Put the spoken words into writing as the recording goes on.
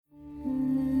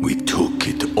We took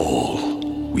it all.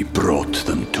 We brought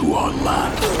them to our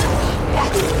land.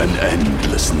 An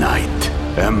endless night,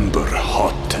 ember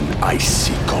hot and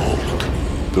icy cold.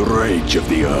 The rage of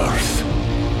the earth.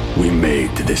 We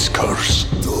made this curse.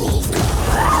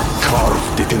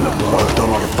 Carved it in the blood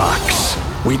on our backs.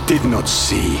 We did not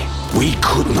see. We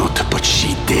could not, but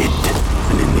she did.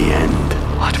 And in the end...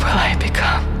 What will I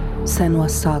become?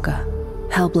 Senua's Saga.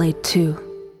 Hellblade 2.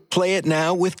 Play it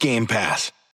now with Game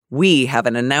Pass. We have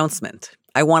an announcement.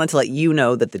 I wanted to let you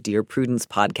know that the Dear Prudence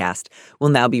podcast will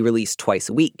now be released twice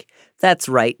a week. That's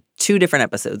right, 2 different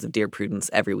episodes of Dear Prudence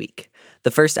every week. The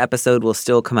first episode will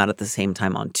still come out at the same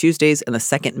time on Tuesdays, and the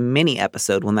second mini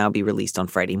episode will now be released on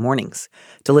Friday mornings.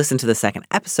 To listen to the second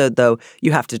episode, though,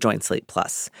 you have to join Slate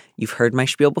Plus. You've heard my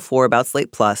spiel before about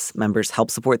Slate Plus. Members help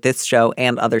support this show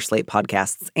and other Slate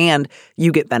podcasts, and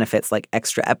you get benefits like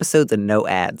extra episodes and no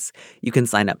ads. You can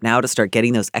sign up now to start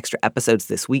getting those extra episodes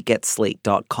this week at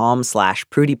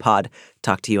slate.com/prudypod.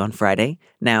 Talk to you on Friday.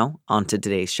 Now, on to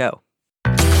today's show.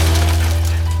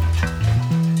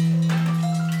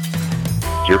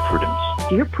 Dear Prudence.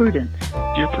 Dear Prudence.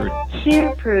 Dear Prudence.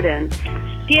 Dear Prudence.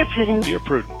 Dear Prudence. Dear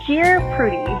Prudence. Dear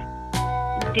Prudy.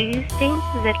 Do you think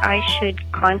that I should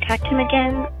contact him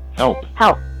again? Help.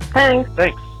 Help. Thanks.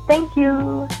 Thanks. Thank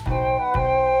you.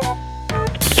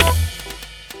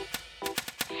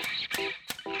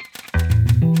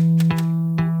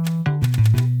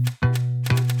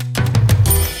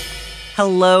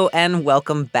 Hello and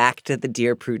welcome back to the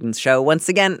Dear Prudence Show. Once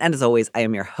again, and as always, I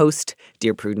am your host,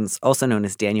 Dear Prudence, also known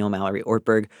as Daniel Mallory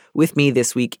Ortberg. With me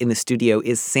this week in the studio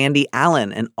is Sandy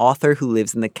Allen, an author who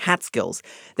lives in the Catskills.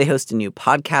 They host a new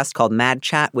podcast called Mad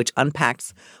Chat, which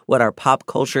unpacks what our pop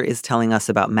culture is telling us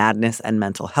about madness and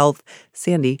mental health.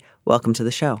 Sandy, welcome to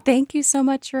the show. Thank you so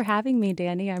much for having me,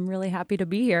 Danny. I'm really happy to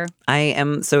be here. I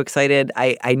am so excited.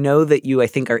 I know that you, I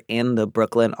think, are in the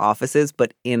Brooklyn offices,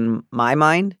 but in my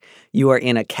mind, you are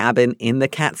in a cabin in the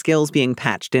Catskills being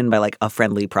patched in by like a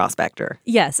friendly prospector.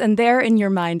 Yes, and there in your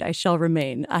mind I shall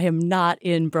remain. I am not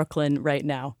in Brooklyn right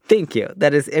now. Thank you.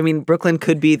 That is, I mean, Brooklyn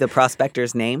could be the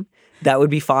prospector's name. That would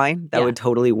be fine. That would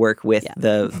totally work with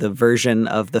the version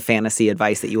of the fantasy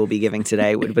advice that you will be giving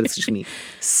today. But it's just me.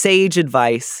 Sage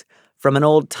advice from an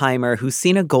old timer who's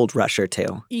seen a gold rush or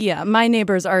two. Yeah, my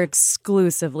neighbors are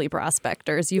exclusively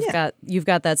prospectors. You've got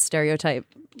that stereotype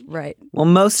right. Well,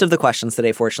 most of the questions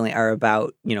today, fortunately, are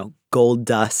about, gold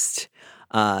dust,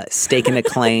 staking a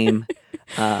claim,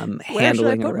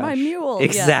 handling a rush. My mule?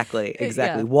 Exactly.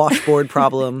 Washboard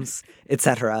problems,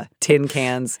 etc. Tin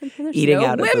cans, eating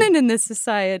out of women in this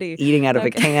society. Eating out of a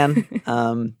can,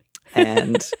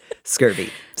 and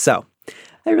scurvy. So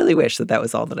I really wish that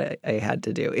was all that I had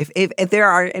to do. If there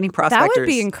are any prospectors, that would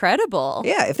be incredible.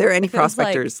 Yeah, if there are any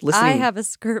prospectors listening, I have a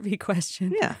scurvy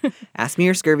question. Yeah, ask me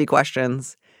your scurvy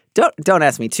questions. Don't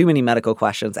ask me too many medical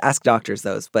questions. Ask doctors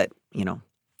those, but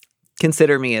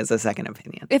consider me as a second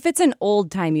opinion. If it's an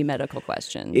old-timey medical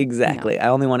question. Exactly. I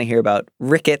only want to hear about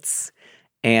rickets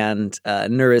and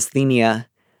neurasthenia.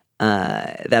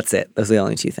 That's it. Those are the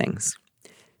only 2 things.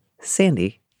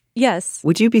 Sandy. Yes.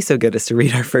 Would you be so good as to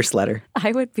read our first letter?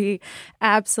 I would be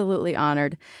absolutely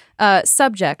honored.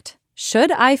 Subject,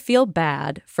 should I feel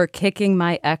bad for kicking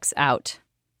my ex out?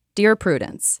 Dear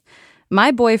Prudence,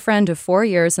 my boyfriend of 4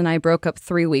 years and I broke up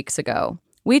 3 weeks ago.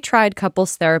 We tried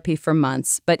couples therapy for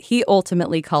months, but he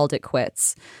ultimately called it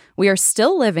quits. We are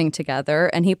still living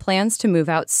together, and he plans to move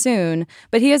out soon,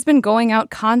 but he has been going out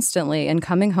constantly and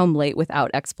coming home late without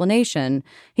explanation.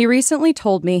 He recently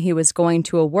told me he was going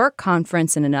to a work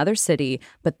conference in another city,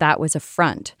 but that was a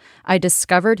front. I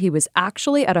discovered he was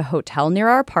actually at a hotel near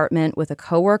our apartment with a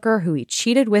coworker who he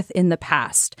cheated with in the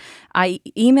past. I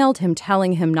emailed him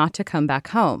telling him not to come back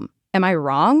home. Am I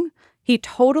wrong? He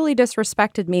totally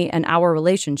disrespected me and our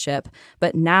relationship,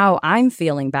 but now I'm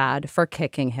feeling bad for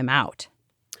kicking him out.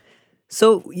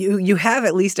 So you have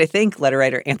at least, I think, letter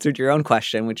writer, answered your own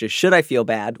question, which is, should I feel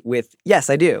bad? With,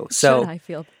 yes, I do. So, should I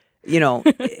feel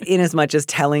in as much as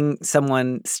telling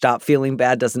someone stop feeling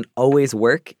bad doesn't always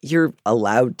work, you're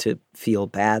allowed to feel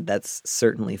bad. That's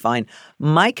certainly fine.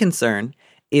 My concern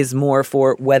is more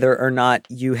for whether or not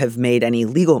you have made any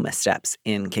legal missteps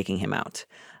in kicking him out.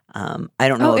 I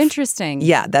don't know. Oh, interesting.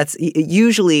 Yeah, that's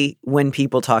usually when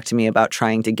people talk to me about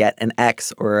trying to get an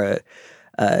ex or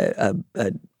a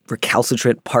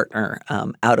recalcitrant partner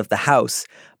out of the house.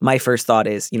 My first thought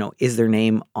is their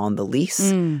name on the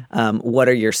lease? What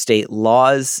are your state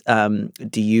laws?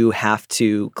 Do you have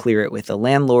to clear it with the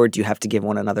landlord? Do you have to give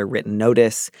one another written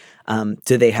notice?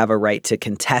 Do they have a right to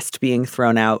contest being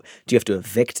thrown out? Do you have to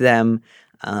evict them?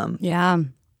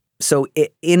 So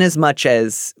in as much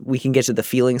as we can get to the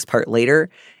feelings part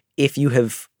later, if you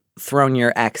have thrown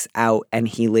your ex out and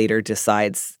he later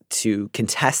decides to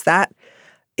contest that,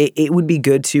 it would be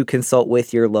good to consult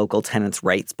with your local tenants'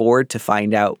 rights board to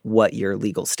find out what your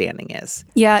legal standing is.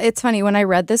 Yeah, it's funny. When I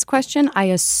read this question, I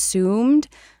assumed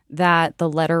that the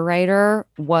letter writer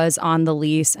was on the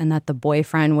lease and that the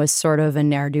boyfriend was sort of a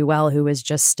ne'er-do-well who was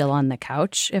just still on the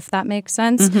couch, if that makes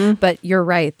sense. Mm-hmm. But you're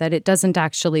right that it doesn't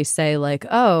actually say like,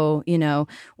 oh,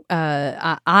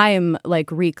 I'm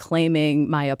like reclaiming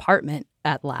my apartment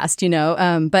at last,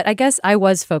 but I guess I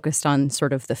was focused on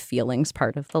sort of the feelings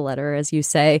part of the letter, as you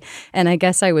say. And I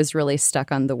guess I was really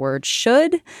stuck on the word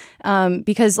should,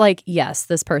 because like, yes,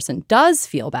 this person does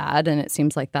feel bad. And it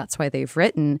seems like that's why they've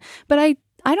written. But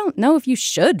I don't know if you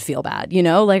should feel bad,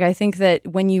 Like I think that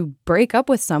when you break up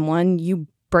with someone, you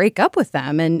break up with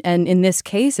them. And in this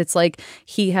case, it's like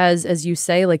he has, as you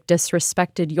say, like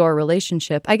disrespected your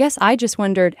relationship. I guess I just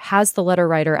wondered, has the letter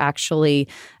writer actually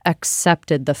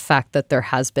accepted the fact that there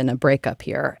has been a breakup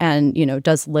here? And,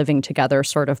 does living together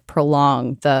sort of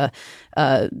prolong the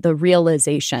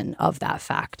realization of that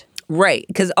fact? Right.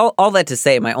 Because all that to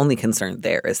say, my only concern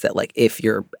there is that, like, if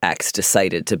your ex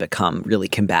decided to become really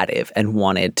combative and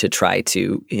wanted to try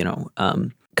to,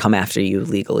 come after you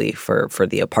legally for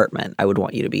the apartment, I would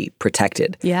want you to be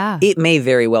protected. Yeah. It may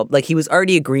very well, like, he was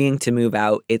already agreeing to move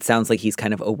out. It sounds like he's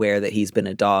kind of aware that he's been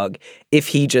a dog. If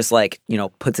he just, like,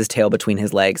 puts his tail between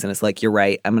his legs and is like, you're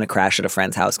right, I'm going to crash at a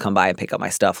friend's house, come by and pick up my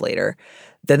stuff later,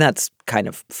 then that's kind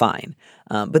of fine.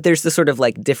 But there's the sort of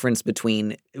like difference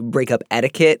between breakup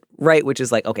etiquette, right? Which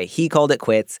is like, okay, he called it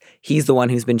quits. He's the one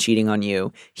who's been cheating on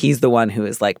you. He's the one who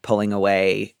is like pulling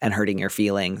away and hurting your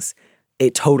feelings.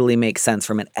 It totally makes sense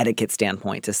from an etiquette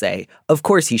standpoint to say, of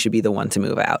course, he should be the one to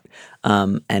move out.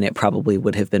 And it probably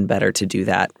would have been better to do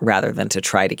that rather than to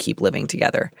try to keep living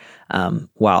together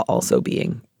while also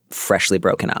being freshly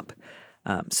broken up.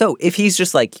 So if he's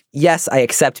just like, yes, I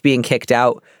accept being kicked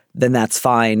out, then that's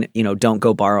fine. Don't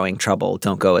go borrowing trouble.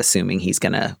 Don't go assuming he's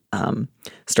going to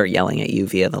start yelling at you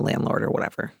via the landlord or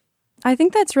whatever. I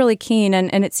think that's really keen,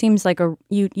 and it seems like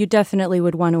you definitely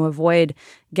would want to avoid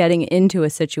getting into a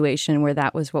situation where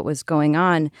that was what was going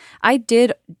on. I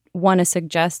did want to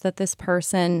suggest that this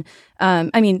person,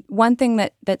 one thing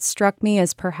that struck me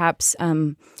as perhaps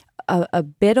a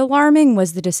bit alarming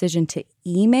was the decision to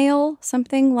email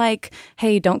something like,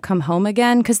 hey, don't come home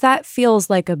again, because that feels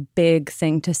like a big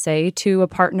thing to say to a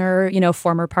partner,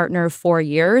 former partner of 4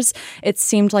 years. It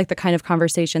seemed like the kind of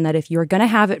conversation that if you're going to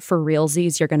have it for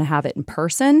realsies, you're going to have it in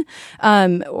person,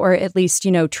 or at least,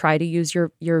 try to use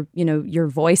your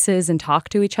voices and talk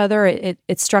to each other.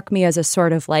 It struck me as a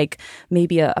sort of like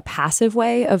maybe a passive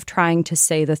way of trying to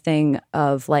say the thing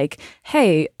of like,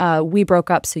 hey, we broke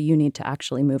up, so you need to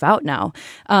actually move out now,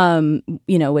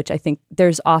 which I think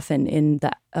there's often in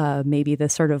the maybe the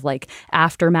sort of like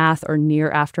aftermath or near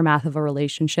aftermath of a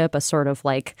relationship, a sort of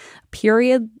like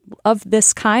period of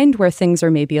this kind where things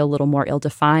are maybe a little more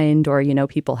ill-defined, or,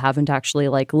 people haven't actually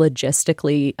like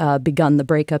logistically begun the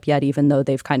breakup yet, even though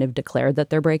they've kind of declared that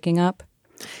they're breaking up.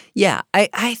 Yeah,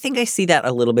 I think I see that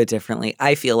a little bit differently.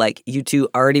 I feel like you two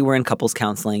already were in couples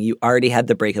counseling. You already had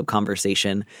the breakup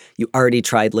conversation. You already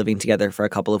tried living together for a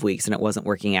couple of weeks and it wasn't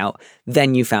working out.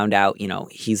 Then you found out,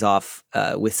 he's off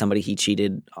with somebody he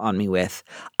cheated on me with.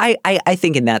 I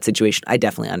think in that situation, I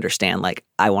definitely understand, like,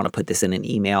 I want to put this in an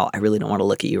email. I really don't want to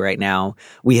look at you right now.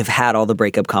 We have had all the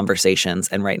breakup conversations,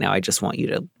 and right now I just want you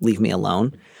to leave me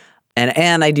alone.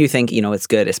 And I do think, it's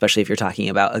good, especially if you're talking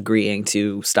about agreeing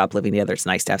to stop living together. It's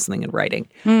nice to have something in writing.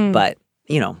 But,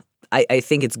 I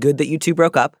think it's good that you two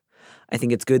broke up. I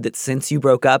think it's good that since you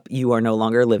broke up, you are no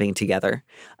longer living together.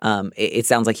 It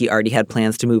sounds like he already had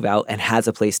plans to move out and has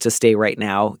a place to stay right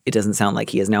now. It doesn't sound like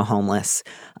he is now homeless.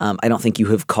 I don't think you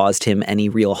have caused him any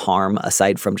real harm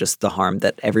aside from just the harm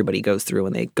that everybody goes through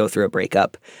when they go through a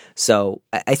breakup. So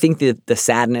I think the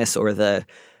sadness or the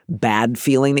bad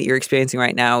feeling that you're experiencing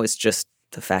right now is just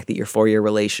the fact that your 4-year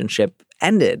relationship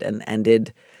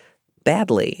ended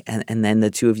badly. And then the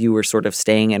two of you were sort of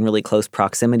staying in really close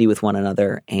proximity with one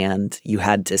another, and you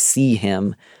had to see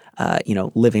him,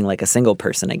 living like a single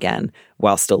person again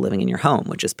while still living in your home,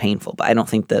 which is painful. But I don't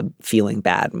think the feeling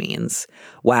bad means,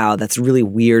 wow, that's really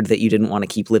weird that you didn't want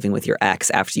to keep living with your ex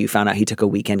after you found out he took a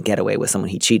weekend getaway with someone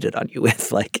he cheated on you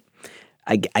with. Like,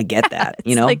 I get that,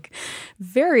 It's like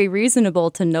very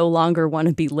reasonable to no longer want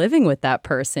to be living with that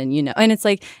person, And it's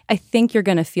like, I think you're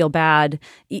going to feel bad.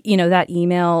 That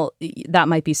email, that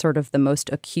might be sort of the most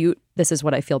acute, this is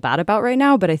what I feel bad about right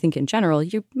now. But I think in general,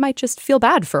 you might just feel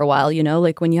bad for a while,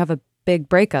 like when you have a big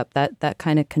breakup that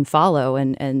kind of can follow.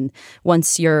 And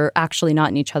once you're actually not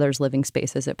in each other's living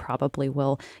spaces, it probably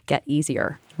will get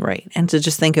easier. Right. And to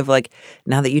just think of like,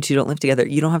 now that you two don't live together,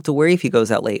 you don't have to worry if he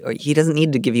goes out late, or he doesn't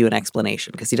need to give you an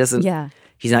explanation because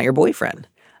he's not your boyfriend.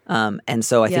 And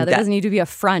so I think there doesn't need to be a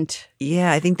front.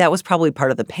 Yeah, I think that was probably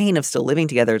part of the pain of still living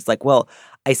together. It's like, well,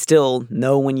 I still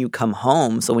know when you come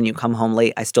home. So when you come home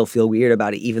late, I still feel weird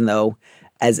about it, even though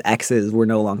as exes, we're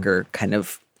no longer kind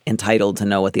of entitled to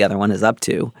know what the other one is up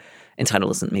to.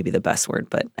 Entitled isn't maybe the best word,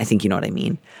 but I think you know what I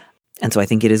mean. And so I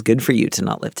think it is good for you to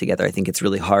not live together. I think it's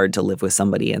really hard to live with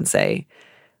somebody and say,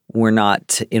 we're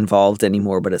not involved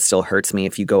anymore, but it still hurts me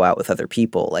if you go out with other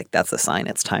people. Like, that's a sign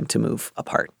it's time to move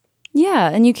apart. Yeah,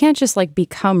 and you can't just like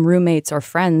become roommates or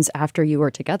friends after you were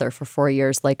together for 4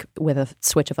 years, like with a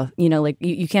switch of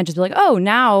you can't just be like, oh,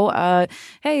 now,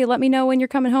 hey, let me know when you're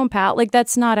coming home, pal. Like,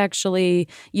 that's not actually,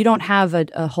 you don't have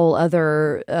a whole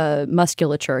other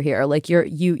musculature here. Like,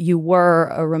 you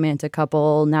were a romantic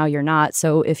couple, now you're not.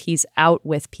 So if he's out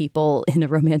with people in a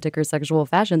romantic or sexual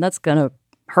fashion, that's gonna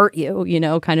hurt you,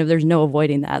 kind of. There's no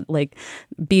avoiding that. Like,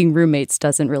 being roommates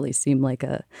doesn't really seem like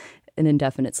an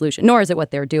indefinite solution, nor is it what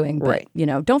they're doing. But,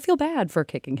 right. Don't feel bad for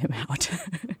kicking him out.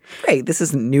 Right. This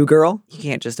is New Girl. You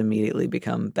can't just immediately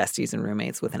become besties and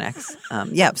roommates with an ex.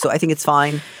 So I think it's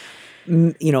fine.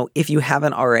 If you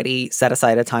haven't already set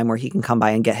aside a time where he can come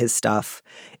by and get his stuff,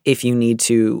 if you need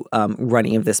to run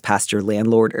any of this past your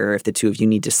landlord, or if the two of you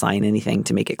need to sign anything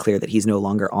to make it clear that he's no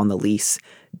longer on the lease,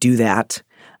 do that.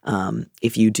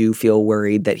 If you do feel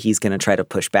worried that he's going to try to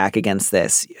push back against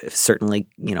this, certainly,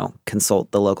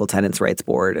 consult the local tenants' rights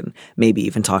board and maybe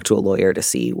even talk to a lawyer to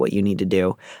see what you need to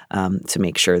do to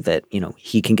make sure that,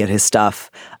 he can get his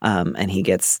stuff and he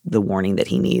gets the warning that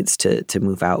he needs to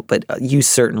move out. But you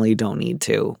certainly don't need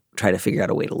to try to figure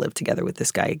out a way to live together with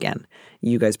this guy again.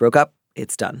 You guys broke up.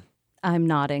 It's done. I'm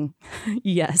nodding.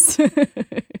 Yes.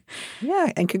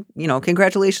 Yeah, and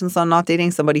congratulations on not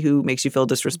dating somebody who makes you feel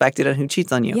disrespected and who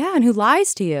cheats on you. Yeah, and who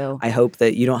lies to you. I hope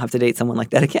that you don't have to date someone like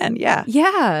that again. Yeah.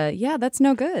 Yeah, that's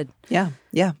no good. Yeah.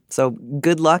 So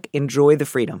good luck. Enjoy the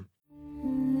freedom.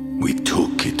 We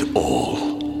took it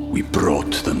all. We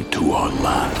brought them to our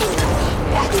land.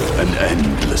 An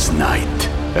endless night,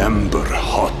 ember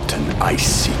hot and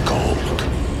icy cold.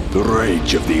 The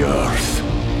rage of the earth.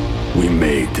 We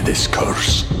made this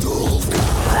curse.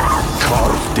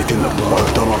 Carved it in the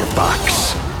blood on our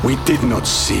backs. We did not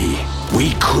see.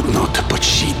 We could not, but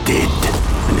she did.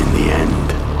 And in the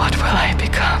end, What will I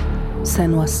become?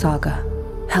 Senua's Saga.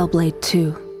 Hellblade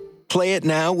 2. Play it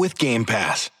now with Game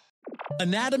Pass.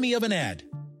 Anatomy of an ad.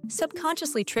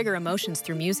 Subconsciously trigger emotions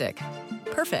through music.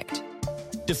 Perfect.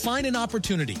 Define an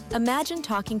opportunity. Imagine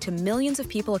talking to millions of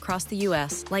people across the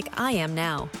U.S. like I am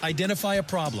now. Identify a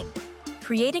problem.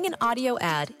 Creating an audio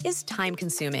ad is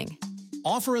time-consuming.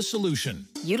 Offer a solution.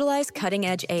 Utilize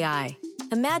cutting-edge AI.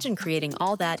 Imagine creating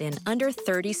all that in under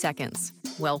 30 seconds.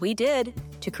 Well, we did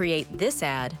to create this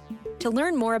ad. To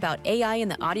learn more about AI in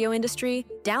the audio industry,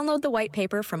 download the white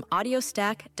paper from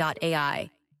audiostack.ai.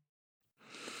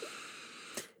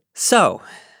 So,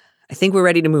 I think we're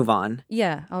ready to move on.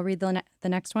 Yeah, I'll read the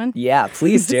next one. Yeah,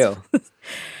 please do.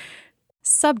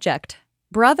 Subject: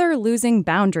 Brother losing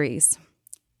boundaries.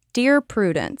 Dear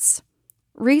Prudence,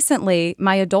 recently,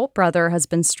 my adult brother has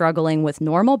been struggling with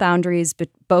normal boundaries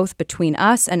both between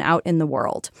us and out in the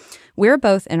world. We're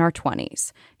both in our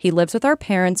 20s. He lives with our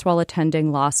parents while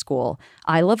attending law school.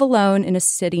 I live alone in a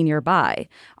city nearby.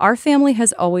 Our family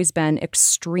has always been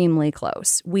extremely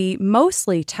close. We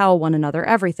mostly tell one another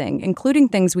everything, including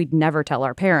things we'd never tell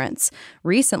our parents.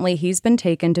 Recently, he's been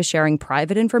taken to sharing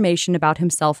private information about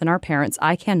himself and our parents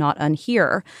I cannot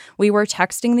unhear. We were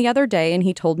texting the other day, and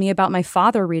he told me about my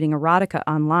father reading erotica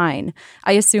online.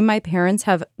 I assume my parents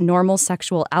have normal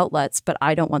sexual outlets, but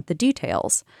I don't want the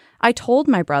details. I told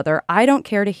my brother I don't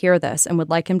care to hear this and would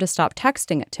like him to stop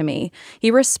texting it to me. He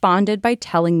responded by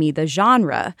telling me the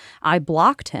genre. I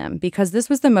blocked him because this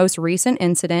was the most recent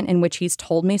incident in which he's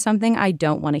told me something I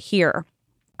don't want to hear.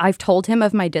 I've told him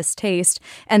of my distaste,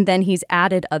 and then he's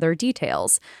added other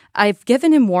details. I've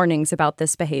given him warnings about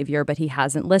this behavior, but he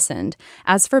hasn't listened.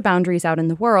 As for boundaries out in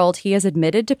the world, he has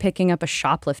admitted to picking up a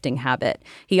shoplifting habit.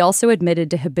 He also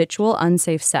admitted to habitual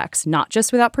unsafe sex, not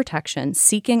just without protection,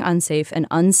 seeking unsafe and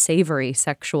unsavory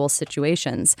sexual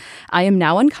situations. I am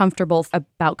now uncomfortable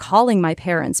about calling my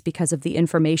parents because of the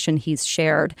information he's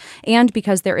shared, and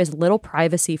because there is little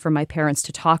privacy for my parents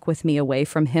to talk with me away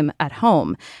from him at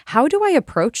home. How do I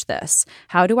approach approach this?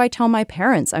 How do I tell my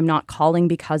parents I'm not calling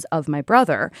because of my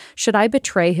brother? Should I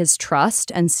betray his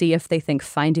trust and see if they think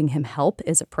finding him help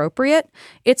is appropriate?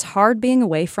 It's hard being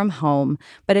away from home,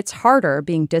 but it's harder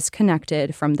being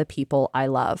disconnected from the people I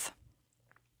love.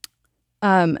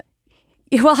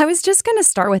 Well, I was just going to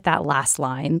start with that last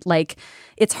line. Like,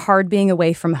 it's hard being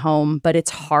away from home, but it's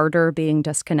harder being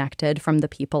disconnected from the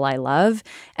people I love.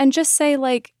 And just say,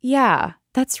 like, yeah,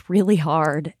 that's really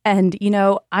hard. And,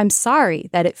 I'm sorry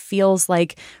that it feels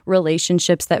like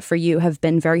relationships that for you have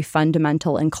been very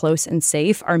fundamental and close and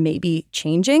safe are maybe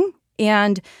changing.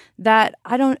 And that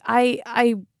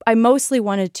I mostly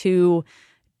wanted to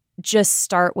just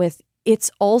start with,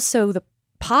 it's also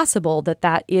possible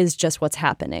that is just what's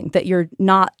happening, that you're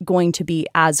not going to be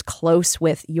as close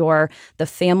with the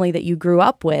family that you grew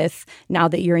up with now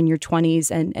that you're in your 20s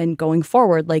and going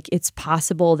forward. Like, it's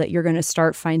possible that you're going to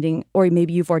start finding, or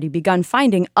maybe you've already begun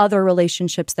finding, other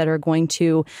relationships that are going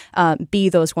to be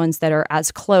those ones that are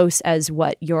as close as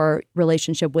what your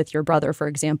relationship with your brother, for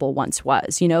example, once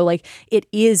was. Like, it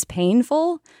is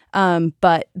painful,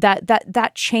 but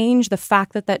that change, the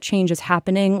fact that change is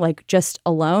happening, like, just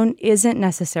alone isn't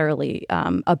necessarily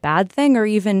a bad thing, or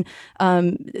even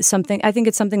something. I think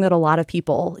it's something that a lot of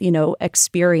people,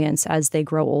 experience as they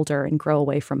grow older and grow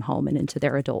away from home and into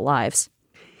their adult lives.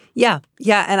 Yeah.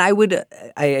 And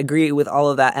I agree with all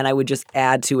of that. And I would just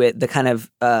add to it the kind of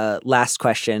last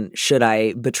question: should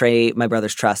I betray my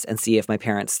brother's trust and see if my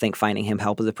parents think finding him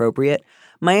help is appropriate?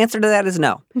 My answer to that is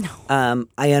no.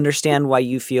 I understand why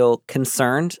you feel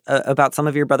concerned about some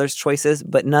of your brother's choices,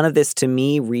 but none of this to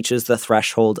me reaches the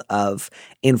threshold of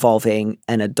involving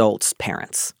an adult's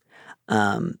parents.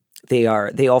 They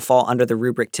all fall under the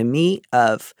rubric to me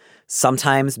of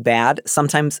sometimes bad,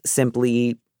 sometimes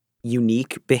simply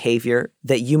unique behavior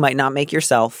that you might not make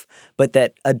yourself, but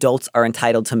that adults are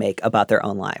entitled to make about their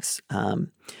own lives.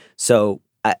 So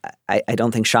I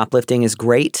don't think shoplifting is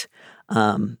great.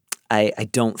 I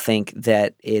don't think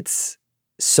that it's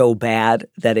so bad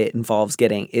that it involves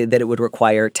that it would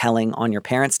require telling on your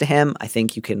parents to him. I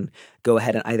think you can go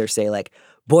ahead and either say, like,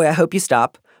 boy, I hope you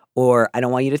stop, or I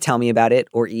don't want you to tell me about it,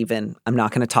 or even I'm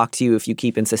not going to talk to you if you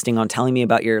keep insisting on telling me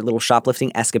about your little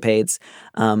shoplifting escapades.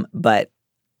 But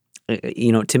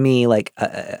to me, like,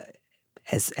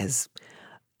 as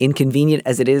inconvenient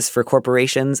as it is for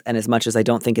corporations, and as much as I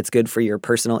don't think it's good for your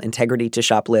personal integrity to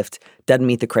shoplift, doesn't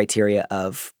meet the criteria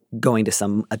of going to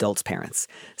some adult's parents.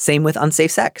 Same with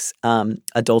unsafe sex.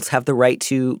 Adults have the right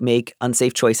to make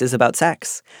unsafe choices about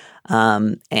sex.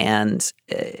 Unless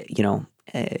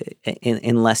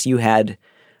you had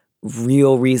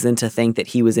real reason to think that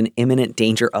he was in imminent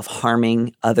danger of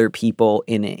harming other people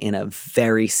in a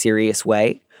very serious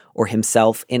way, or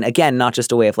himself in, again, not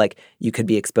just a way of like, you could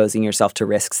be exposing yourself to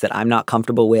risks that I'm not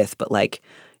comfortable with, but like,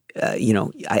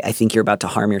 I think you're about to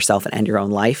harm yourself and end your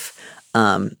own life.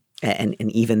 And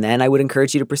even then, I would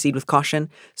encourage you to proceed with caution.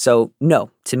 So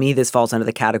no, to me, this falls under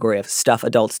the category of stuff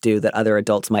adults do that other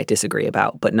adults might disagree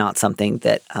about, but not something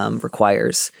that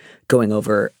requires going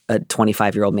over a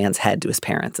 25-year-old man's head to his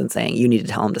parents and saying, you need to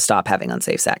tell him to stop having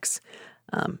unsafe sex.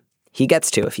 He gets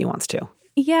to if he wants to.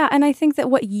 Yeah, and I think that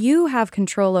what you have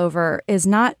control over is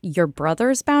not your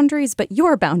brother's boundaries, but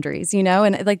your boundaries,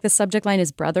 And like the subject line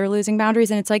is brother losing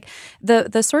boundaries. And it's like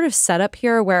the sort of setup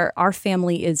here where our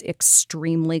family is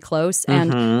extremely close.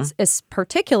 And it's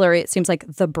particularly, it seems like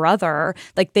the brother,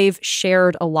 like they've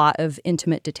shared a lot of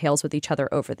intimate details with each other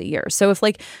over the years. So if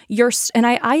like and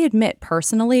I admit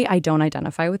personally, I don't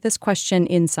identify with this question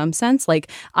in some sense. Like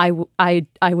I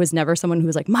was never someone who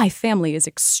was like, my family is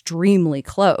extremely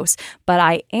close, but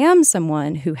I am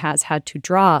someone who has had to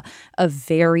draw a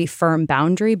very firm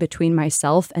boundary between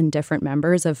myself and different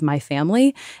members of my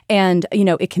family. And,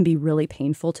 it can be really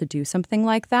painful to do something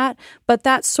like that. But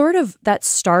that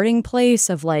starting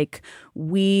place of like,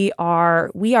 we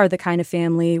are the kind of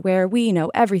family where we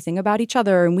know everything about each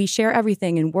other and we share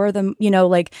everything and we're the,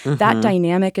 that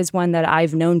dynamic is one that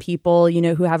I've known people,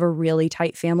 who have a really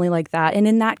tight family like that. And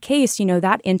in that case,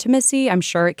 that intimacy, I'm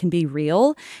sure it can be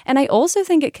real. And I also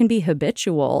think it can be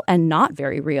habitual and not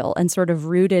very real and sort of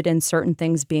rooted in certain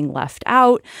things being left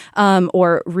out,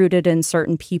 or rooted in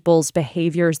certain people's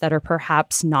behaviors that are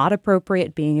perhaps not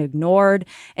appropriate being ignored.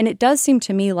 And it does seem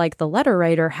to me like the letter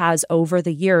writer has over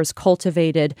the years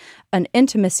cultivated an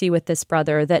intimacy with this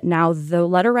brother that now the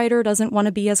letter writer doesn't want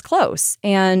to be as close.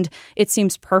 And it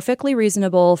seems perfectly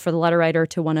reasonable for the letter writer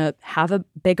to want to have a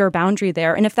bigger boundary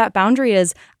there. And if that boundary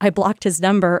is, I blocked his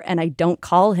number and I don't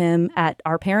call him at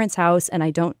our parents' house and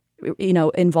I don't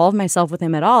involve myself with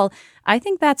him at all, I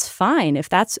think that's fine. If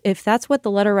that's what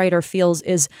the letter writer feels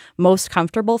is most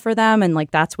comfortable for them and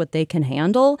like that's what they can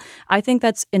handle, I think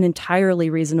that's an entirely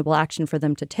reasonable action for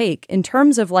them to take. In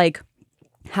terms of like,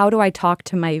 how do I talk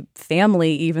to my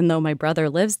family even though my brother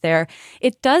lives there?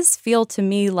 It does feel to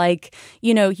me like,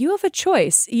 you have a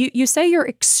choice. You say you're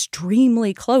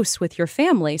extremely close with your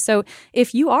family. So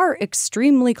if you are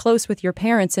extremely close with your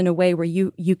parents in a way where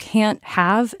you can't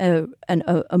have an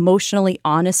emotionally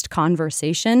honest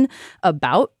conversation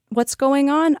about what's going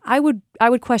on, I would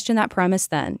question that premise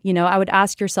then. I would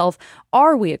ask yourself,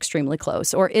 are we extremely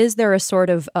close? Or is there a sort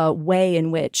of way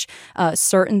in which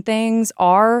certain things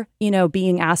are,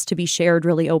 being asked to be shared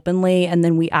really openly, and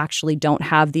then we actually don't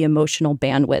have the emotional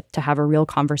bandwidth to have a real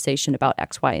conversation about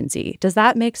X, Y, and Z? Does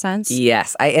that make sense?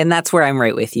 Yes. And that's where I'm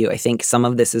right with you. I think some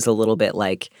of this is a little bit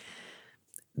like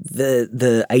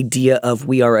the idea of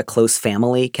we are a close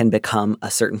family can become a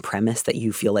certain premise that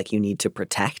you feel like you need to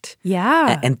protect.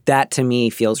 Yeah. And that to me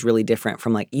feels really different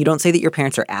from like, you don't say that your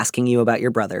parents are asking you about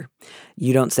your brother.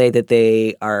 You don't say that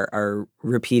they are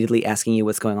repeatedly asking you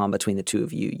what's going on between the two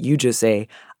of you. You just say,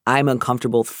 I'm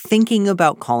uncomfortable thinking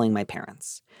about calling my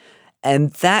parents.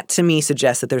 And that to me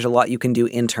suggests that there's a lot you can do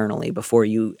internally before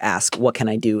you ask, what can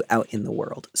I do out in the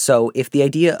world? So if the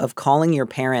idea of calling your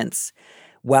parents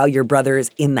while your brother is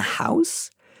in the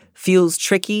house feels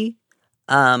tricky,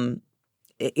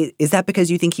 is that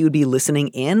because you think he would be listening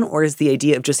in, or is the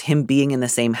idea of just him being in the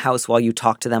same house while you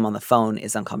talk to them on the phone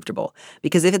is uncomfortable?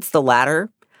 Because if it's the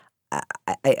latter,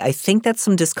 I think that's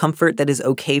some discomfort that is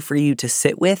okay for you to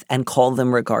sit with and call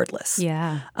them regardless.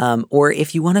 Yeah. Or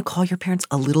if you want to call your parents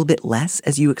a little bit less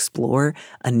as you explore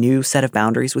a new set of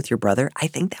boundaries with your brother, I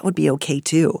think that would be okay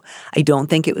too. I don't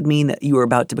think it would mean that you are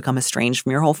about to become estranged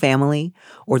from your whole family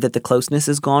or that the closeness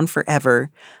is gone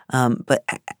forever. But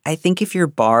I think if your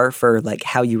bar for like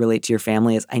how you relate to your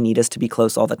family is I need us to be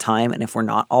close all the time, and if we're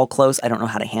not all close, I don't know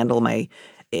how to handle my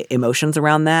emotions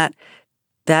around that.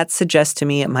 That suggests to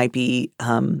me it might be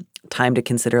time to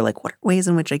consider, like, what are ways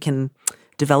in which I can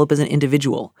develop as an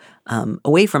individual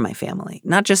away from my family?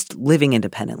 Not just living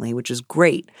independently, which is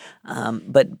great,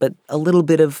 but a little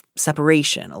bit of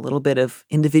separation, a little bit of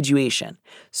individuation.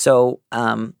 So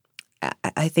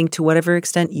I think to whatever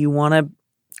extent you want to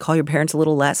call your parents a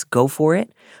little less, go for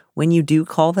it. When you do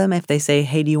call them, if they say,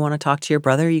 hey, do you want to talk to your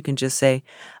brother? You can just say,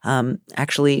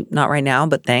 actually, not right now,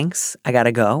 but thanks, I got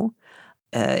to go.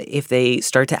 If they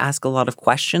start to ask a lot of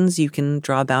questions, you can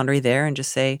draw a boundary there and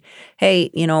just say, hey,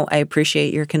 I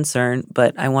appreciate your concern,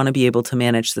 but I want to be able to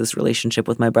manage this relationship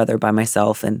with my brother by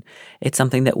myself, and it's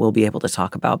something that we'll be able to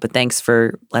talk about, but thanks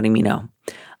for letting me know.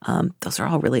 Those are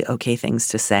all really okay things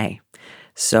to say.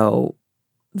 So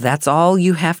that's all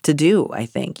you have to do, I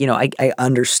think. I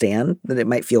understand that it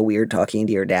might feel weird talking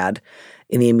to your dad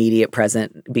in the immediate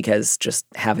present, because just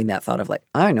having that thought of like,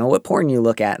 I know what porn you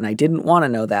look at and I didn't want to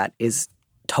know that is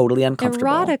totally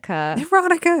uncomfortable.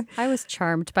 Erotica. I was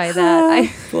charmed by that.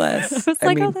 Bless. I was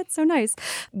like, oh, that's so nice.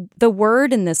 The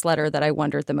word in this letter that I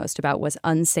wondered the most about was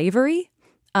unsavory.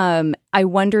 I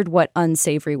wondered what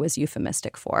unsavory was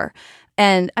euphemistic for.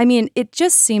 And I mean, it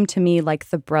just seemed to me like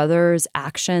the brother's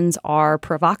actions are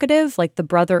provocative. Like the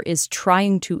brother is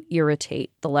trying to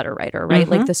irritate the letter writer, right?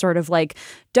 Mm-hmm. Like the sort of like,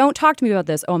 don't talk to me about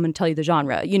this. Oh, I'm going to tell you the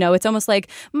genre. It's almost like,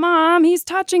 Mom, he's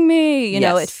touching me.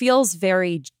 It feels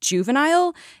very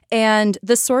juvenile. And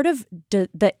the sort of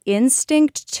the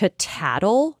instinct to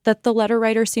tattle that the letter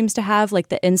writer seems to have, like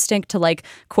the instinct to like,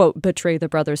 quote, betray the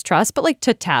brother's trust, but like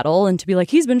to tattle and to be like,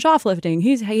 he's been shoplifting.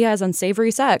 He has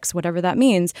unsavory sex, whatever that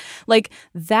means. Like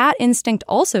that instinct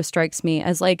also strikes me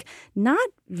as like not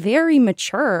very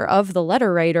mature of the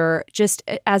letter writer, just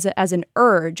as an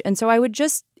urge. And so I would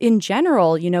just in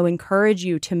general, encourage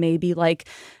you to maybe like,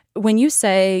 when you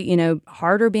say,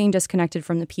 harder being disconnected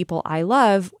from the people I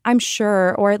love, I'm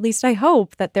sure, or at least I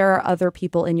hope, that there are other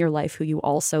people in your life who you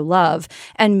also love.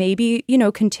 And maybe,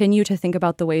 continue to think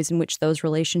about the ways in which those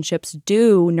relationships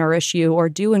do nourish you or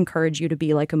do encourage you to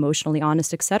be like emotionally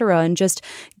honest, et cetera, and just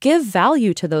give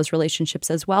value to those relationships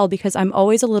as well. Because I'm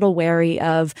always a little wary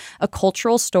of a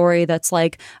cultural story that's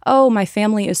like, oh, my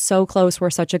family is so close.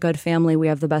 We're such a good family. We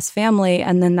have the best family.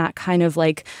 And then that kind of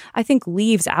like, I think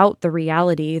leaves out the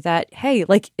reality that, hey,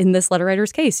 like in this letter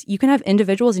writer's case, you can have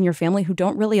individuals in your family who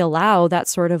don't really allow that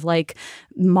sort of like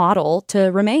model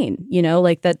to remain,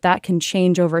 like that can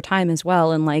change over time as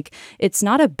well. And like, it's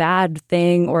not a bad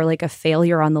thing or like a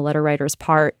failure on the letter writer's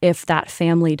part if that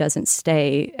family doesn't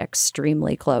stay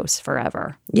extremely close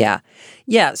forever. Yeah.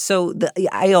 Yeah. So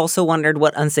I also wondered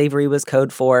what unsavory was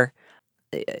code for.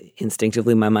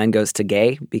 instinctively my mind goes to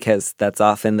gay, because that's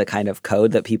often the kind of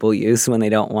code that people use when they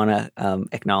don't want to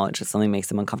acknowledge that something makes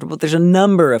them uncomfortable. There's a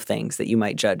number of things that you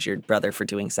might judge your brother for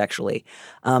doing sexually.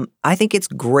 I think it's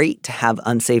great to have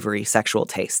unsavory sexual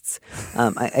tastes.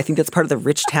 I think that's part of the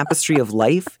rich tapestry of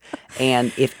life.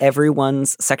 And if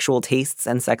everyone's sexual tastes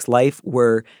and sex life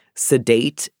were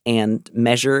sedate and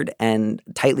measured and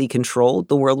tightly controlled,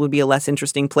 the world would be a less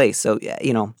interesting place. So,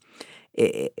 you know,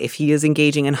 if he is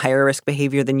engaging in higher risk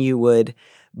behavior than you would,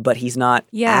 but he's not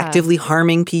actively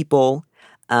harming people,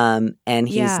 and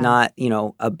he's not, you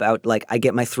know, about like, I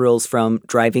get my thrills from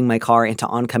driving my car into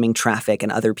oncoming traffic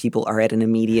and other people are at an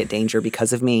immediate danger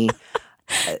because of me,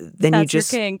 then you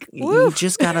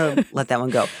just gotta let that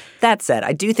one go. That said,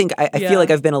 I do think I feel like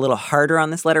I've been a little harder on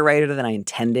this letter writer than I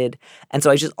intended. And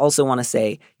so I just also want to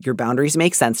say your boundaries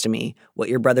make sense to me. What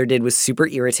your brother did was super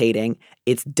irritating.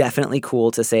 It's definitely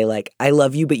cool to say, like, I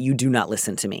love you, but you do not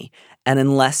listen to me. And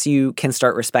unless you can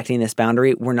start respecting this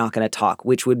boundary, we're not going to talk,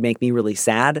 which would make me really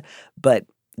sad. But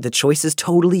the choice is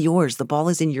totally yours. The ball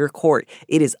is in your court.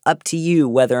 It is up to you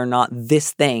whether or not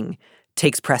this thing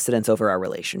takes precedence over our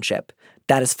relationship.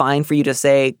 That is fine for you to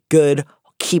say, good,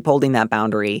 keep holding that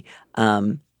boundary.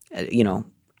 You know,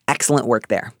 excellent work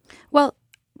there. Well,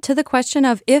 to the question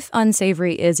of if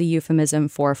unsavory is a euphemism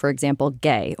for example,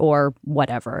 gay or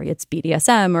whatever, it's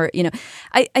BDSM or, you know,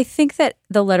 I think that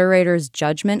the letter writer's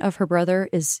judgment of her brother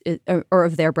or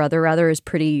of their brother rather, is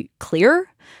pretty clear.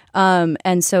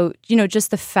 And so, you know,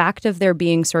 just the fact of there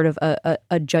being sort of a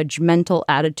judgmental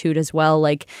attitude as well,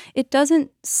 like it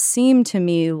doesn't seem to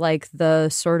me like the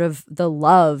sort of the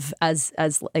love as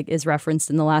like is referenced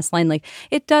in the last line. Like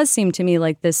it does seem to me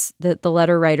like the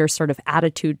letter writer's sort of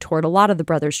attitude toward a lot of the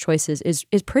brother's choices is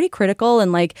pretty critical.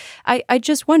 And like, I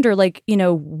just wonder, like, you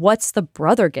know, what's the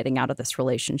brother getting out of this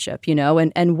relationship, you know,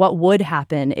 and what would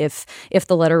happen if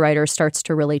the letter writer starts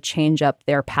to really change up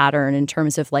their pattern in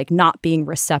terms of like not being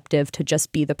receptive to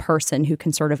just be the person who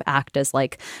can sort of act as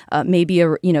like maybe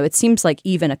it seems like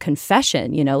even a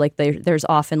confession, you know, like there's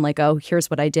often like, oh, here's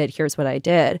what I did.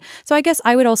 So I guess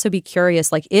I would also be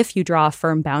curious, like if you draw a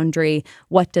firm boundary,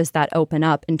 what does that open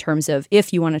up in terms of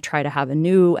if you want to try to have a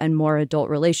new and more adult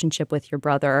relationship with your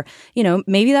brother, you know,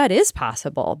 maybe that is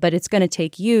possible, but it's going to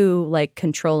take you like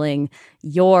controlling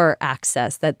your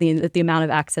access, that the amount of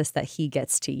access that he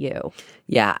gets to you.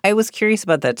 Yeah, I was curious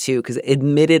about that too, because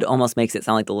admitted almost makes it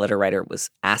sound like the letter writer was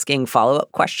asking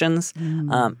follow-up questions.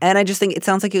 And I just think it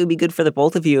sounds like it would be good for the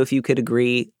both of you if you could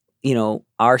agree, you know,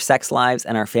 our sex lives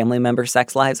and our family members'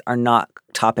 sex lives are not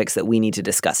topics that we need to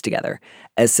discuss together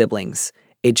as siblings.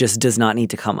 It just does not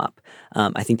need to come up.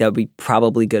 I think that would be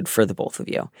probably good for the both of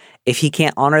you. If he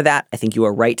can't honor that, I think you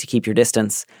are right to keep your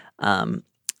distance.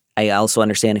 I also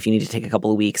understand if you need to take a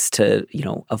couple of weeks to, you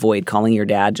know, avoid calling your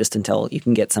dad just until you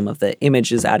can get some of the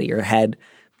images out of your head.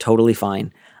 Totally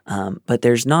fine. But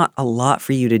there's not a lot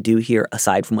for you to do here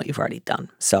aside from what you've already done.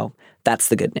 So that's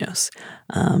the good news.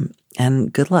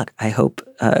 And good luck. I hope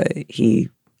he,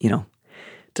 you know,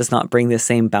 does not bring this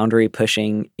same boundary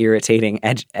pushing, irritating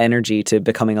energy to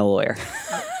becoming a lawyer.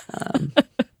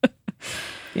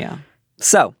 Yeah.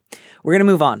 So we're going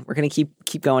to move on. We're going to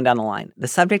keep going down the line. The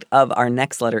subject of our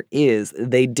next letter is,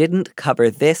 they didn't cover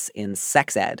this in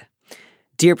sex ed.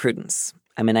 Dear Prudence,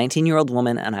 I'm a 19-year-old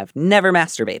woman and I've never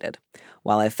masturbated.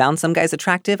 While I've found some guys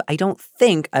attractive, I don't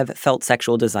think I've felt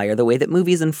sexual desire the way that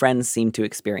movies and friends seem to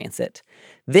experience it.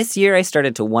 This year, I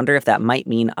started to wonder if that might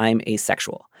mean I'm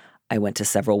asexual. I went to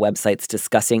several websites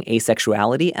discussing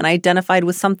asexuality and I identified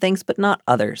with some things but not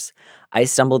others. I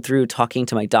stumbled through talking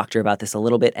to my doctor about this a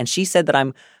little bit and she said that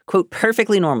I'm, quote,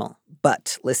 perfectly normal.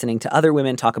 But listening to other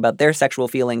women talk about their sexual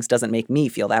feelings doesn't make me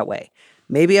feel that way.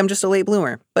 Maybe I'm just a late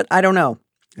bloomer, but I don't know.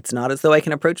 It's not as though I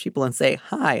can approach people and say,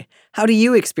 hi, how do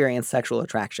you experience sexual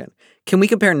attraction? Can we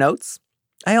compare notes?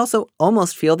 I also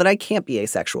almost feel that I can't be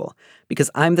asexual because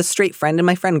I'm the straight friend in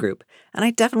my friend group, and I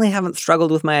definitely haven't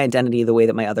struggled with my identity the way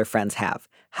that my other friends have.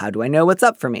 How do I know what's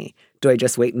up for me? Do I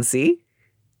just wait and see?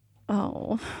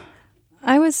 Oh,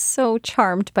 I was so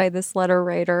charmed by this letter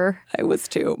writer. I was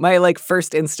too. My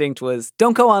first instinct was,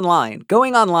 don't go online.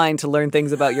 Going online to learn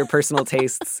things about your personal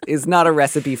tastes is not a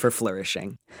recipe for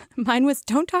flourishing. Mine was,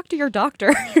 don't talk to your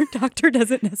doctor. Your doctor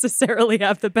doesn't necessarily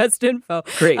have the best info.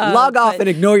 Great. Log off and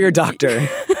ignore your doctor.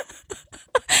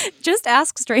 Just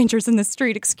ask strangers in the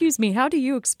street, excuse me, how do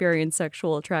you experience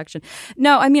sexual attraction?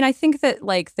 No, I mean, I think that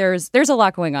there's a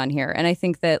lot going on here. And I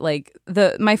think that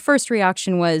my first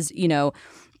reaction was,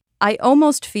 I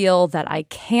almost feel that I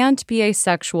can't be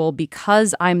asexual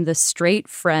because I'm the straight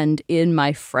friend in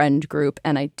my friend group,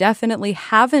 and I definitely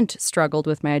haven't struggled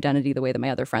with my identity the way that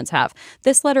my other friends have.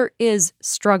 This letter is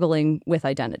struggling with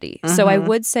identity. So I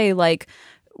would say, like,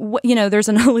 there's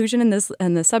an allusion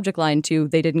in the subject line to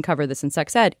they didn't cover this in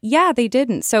sex ed. Yeah, they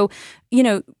didn't. So,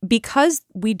 because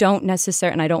we don't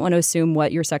necessarily, and I don't want to assume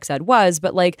what your sex ed was,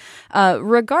 but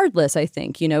regardless, I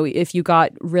think, if you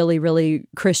got really, really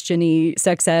Christian-y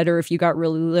sex ed or if you got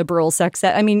really liberal sex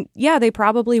ed, I mean, yeah, they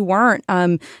probably weren't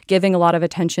giving a lot of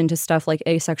attention to stuff like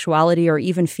asexuality or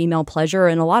even female pleasure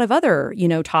and a lot of other,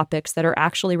 topics that are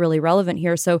actually really relevant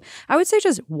here. So I would say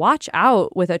just watch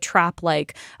out with a trap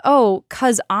like, oh,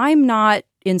 because I'm not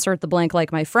insert the blank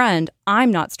like my friend,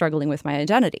 I'm not struggling with my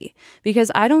identity,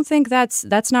 because I don't think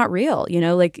that's not real.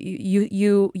 Like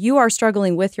you are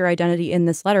struggling with your identity in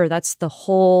this letter. That's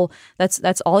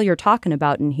all you're talking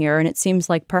about in here. And it seems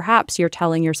like perhaps you're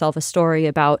telling yourself a story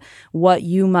about what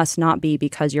you must not be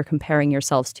because you're comparing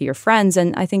yourselves to your friends.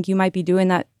 And I think you might be doing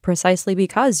that precisely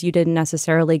because you didn't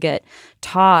necessarily get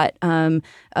taught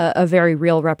a very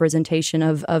real representation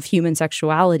of human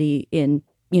sexuality in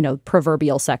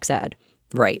proverbial sex ed.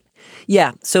 Right.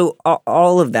 Yeah. So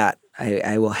all of that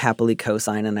I will happily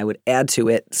co-sign, and I would add to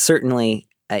it. Certainly,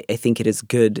 I think it is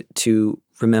good to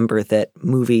remember that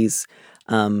movies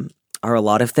are a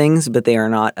lot of things, but they are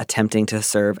not attempting to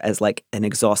serve as like an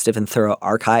exhaustive and thorough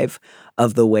archive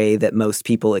of the way that most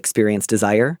people experience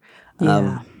desire.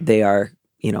 Yeah. They are,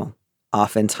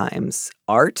 oftentimes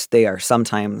art. They are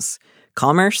sometimes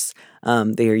commerce.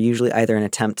 They are usually either an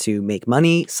attempt to make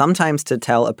money, sometimes to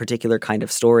tell a particular kind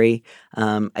of story.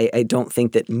 I don't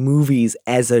think that movies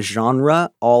as a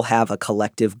genre all have a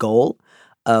collective goal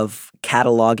of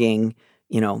cataloging,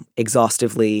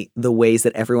 exhaustively the ways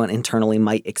that everyone internally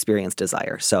might experience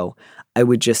desire. So I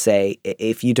would just say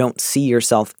if you don't see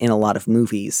yourself in a lot of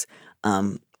movies,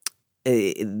 that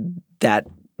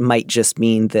might just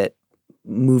mean that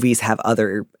movies have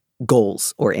other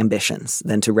goals or ambitions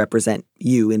than to represent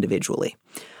you individually.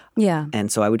 Yeah.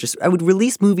 And so I would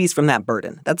release movies from that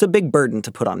burden. That's a big burden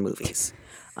to put on movies.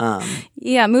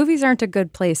 Yeah, movies aren't a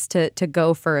good place to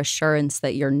go for assurance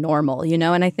that you're normal,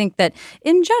 and I think that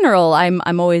in general,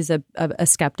 I'm always a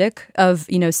skeptic of,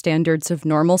 standards of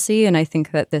normalcy. And I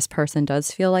think that this person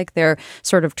does feel like they're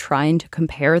sort of trying to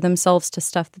compare themselves to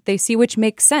stuff that they see, which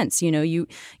makes sense.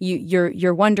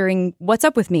 You're wondering what's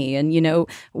up with me and,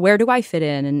 where do I fit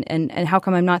in and how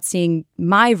come I'm not seeing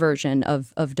my version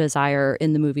of desire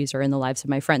in the movies or in the lives of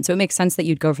my friends. So it makes sense that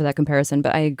you'd go for that comparison.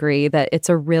 But I agree that it's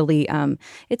a really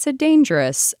it's a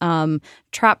dangerous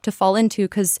trap to fall into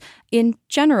because in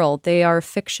general, they are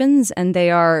fictions and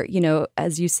they are,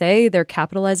 as you say, they're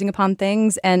capitalizing upon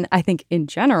things. And I think in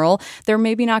general, they're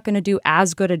maybe not going to do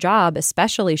as good a job,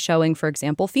 especially showing, for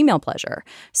example, female pleasure.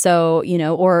 So,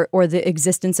 or the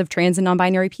existence of trans and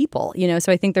non-binary people,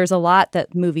 so I think there's a lot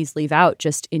that movies leave out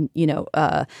just in,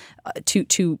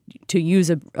 to use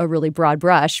a really broad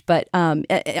brush. But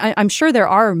I'm sure there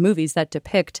are movies that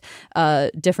depict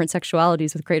different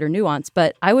sexualities with greater nuance,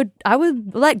 but I would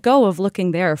let go of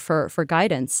looking there for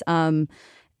guidance. I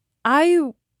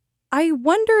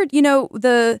wondered,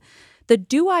 the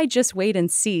do I just wait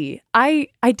and see? I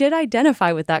did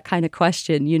identify with that kind of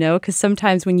question, because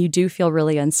sometimes when you do feel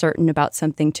really uncertain about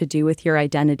something to do with your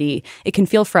identity, it can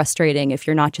feel frustrating if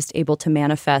you're not just able to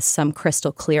manifest some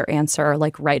crystal clear answer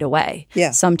like right away.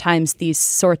 Yeah. Sometimes these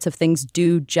sorts of things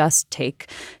do just take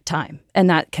time. And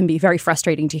that can be very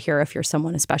frustrating to hear if you're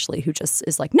someone especially who just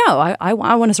is like, no, I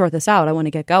want to sort this out. I want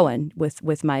to get going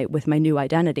with my new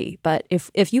identity. But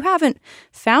if you haven't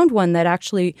found one that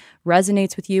actually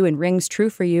resonates with you and rings true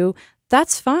for you,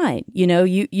 that's fine. You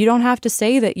don't have to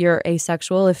say that you're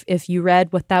asexual if you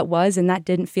read what that was and that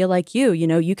didn't feel like you.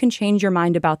 You can change your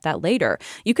mind about that later.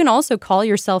 You can also call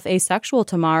yourself asexual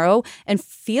tomorrow and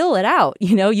feel it out.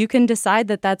 You can decide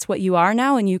that that's what you are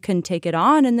now and you can take it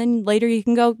on. And then later you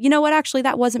can go, you know what, actually,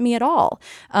 that wasn't me at all.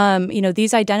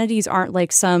 These identities aren't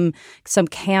like some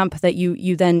camp that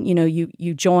you then,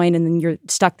 you join and then you're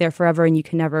stuck there forever and you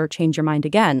can never change your mind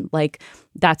again. Like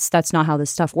that's not how this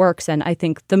stuff works. And I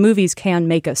think the movies can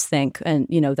make us think and,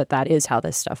 that is how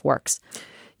this stuff works.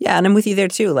 Yeah, and I'm with you there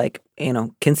too. Like,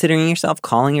 considering yourself,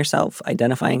 calling yourself,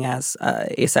 identifying as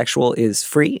asexual is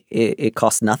free. It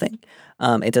costs nothing.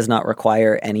 It does not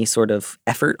require any sort of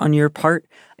effort on your part.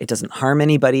 It doesn't harm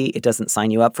anybody. It doesn't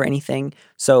sign you up for anything.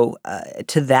 So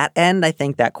to that end, I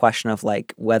think that question of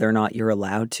like whether or not you're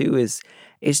allowed to is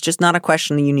just not a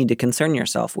question that you need to concern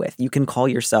yourself with. You can call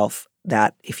yourself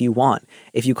that if you want.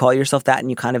 If you call yourself that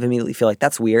and you kind of immediately feel like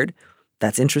that's weird,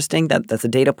 That's interesting. That's a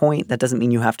data point. That doesn't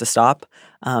mean you have to stop.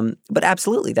 But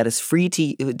absolutely, that is free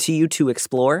to you to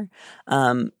explore.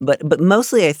 But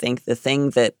mostly, I think the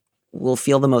thing that will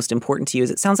feel the most important to you is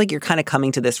it sounds like you're kind of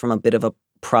coming to this from a bit of a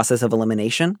process of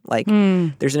elimination. Like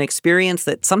there's an experience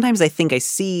that sometimes I think I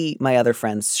see my other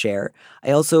friends share.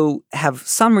 I also have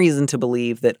some reason to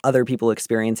believe that other people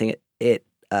experiencing it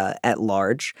at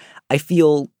large, I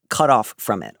feel cut off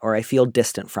from it or I feel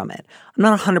distant from it. I'm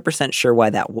not 100% sure why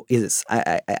that is.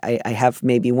 I have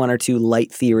maybe one or two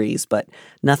light theories, but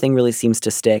nothing really seems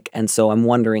to stick. And so I'm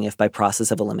wondering if by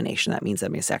process of elimination that means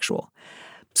I'm asexual.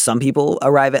 Some people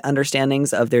arrive at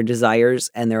understandings of their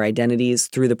desires and their identities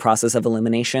through the process of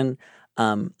elimination.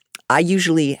 I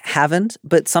usually haven't,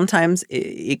 but sometimes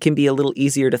it can be a little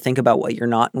easier to think about what you're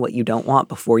not and what you don't want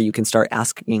before you can start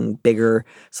asking bigger,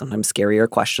 sometimes scarier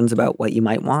questions about what you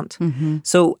might want. Mm-hmm.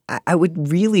 So I would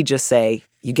really just say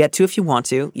you get to if you want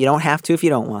to. You don't have to if you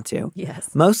don't want to.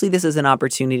 Yes. Mostly this is an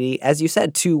opportunity, as you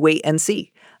said, to wait and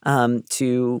see,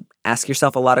 to ask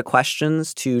yourself a lot of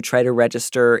questions, to try to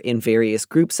register in various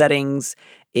group settings.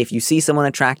 If you see someone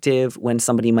attractive, when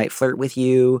somebody might flirt with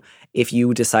you, if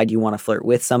you decide you want to flirt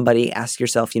with somebody, ask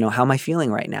yourself, how am I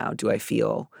feeling right now? Do I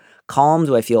feel calm?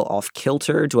 Do I feel off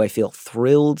kilter? Do I feel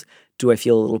thrilled? Do I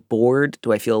feel a little bored?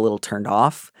 Do I feel a little turned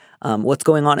off? What's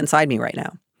going on inside me right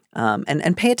now?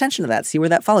 And pay attention to that. See where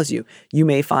that follows you. You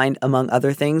may find, among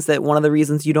other things, that one of the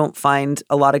reasons you don't find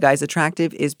a lot of guys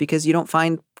attractive is because you don't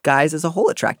find guys as a whole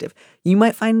attractive. You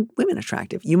might find women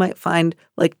attractive. You might find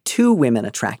like 2 women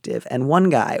attractive and 1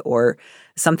 guy or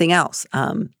something else.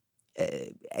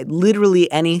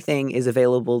 Literally anything is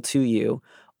available to you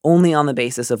only on the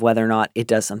basis of whether or not it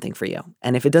does something for you.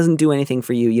 And if it doesn't do anything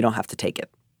for you, you don't have to take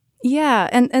it. Yeah.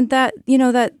 And that,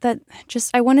 that just,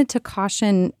 I wanted to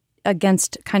caution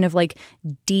against kind of like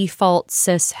default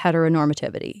cis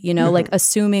heteronormativity, like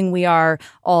assuming we are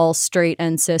all straight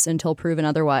and cis until proven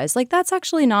otherwise. Like that's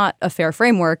actually not a fair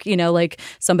framework, like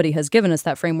somebody has given us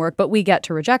that framework, but we get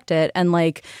to reject it. And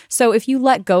like, so if you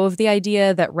let go of the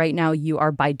idea that right now you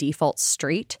are by default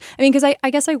straight, because I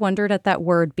guess I wondered at that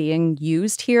word being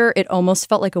used here, it almost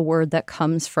felt like a word that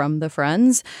comes from the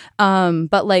Friends.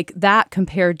 But like that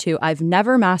compared to I've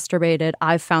never masturbated,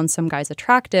 I've found some guys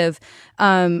attractive,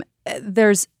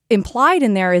 there's implied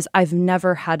in there is I've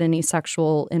never had any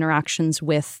sexual interactions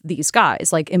with these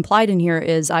guys. Like implied in here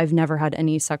is I've never had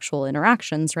any sexual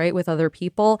interactions, right, with other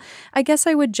people. I guess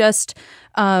I would just,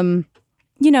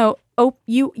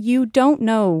 you don't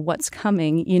know what's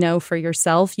coming, for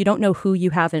yourself. You don't know who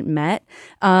you haven't met.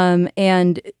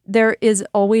 And there is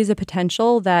always a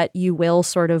potential that you will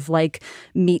sort of like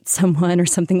meet someone or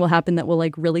something will happen that will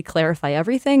like really clarify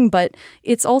everything. But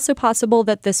it's also possible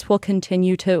that this will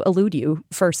continue to elude you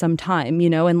for some time,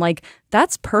 and like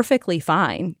that's perfectly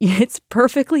fine. It's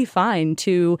perfectly fine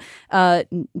to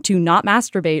not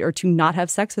masturbate or to not have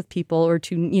sex with people or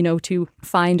to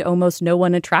find almost no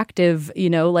one attractive,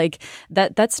 like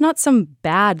that's not some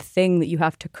bad thing that you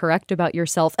have to correct about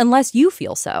yourself unless you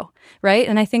feel so, right?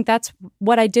 And I think that's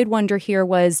what I did wonder here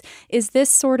was, is this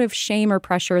sort of shame or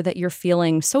pressure that you're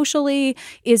feeling socially?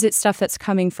 Is it stuff that's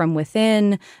coming from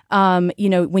within?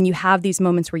 When you have these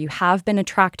moments where you have been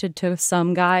attracted to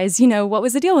some guys, what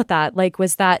was the deal with that? Like,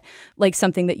 was that like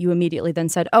something that you immediately then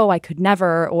said, oh, I could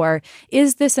never? Or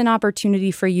is this an opportunity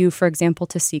for you, for example,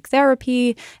 to seek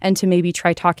therapy and to maybe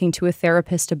try talking to a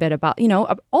therapist a bit about,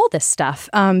 all this stuff?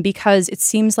 Because it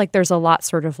seems like there's a lot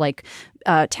sort of like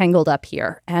tangled up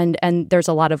here. And there's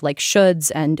a lot of like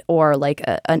shoulds and or like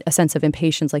a sense of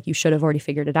impatience, like you should have already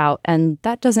figured it out. And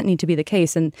that doesn't need to be the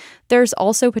case. And there's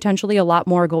also potentially a lot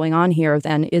more going on here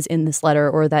than is in this letter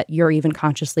or that you're even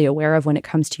consciously aware of when it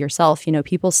comes to yourself.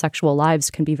 People's sexual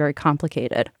lives can be very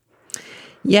complicated.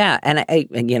 Yeah. And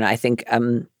I think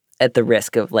I'm at the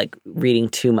risk of like reading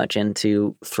too much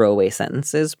into throwaway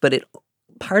sentences, but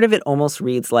part of it almost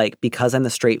reads like, because I'm the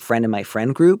straight friend in my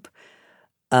friend group,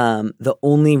 the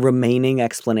only remaining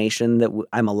explanation that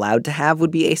I'm allowed to have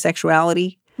would be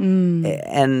asexuality.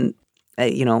 And,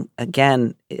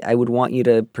 again, I would want you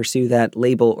to pursue that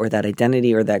label or that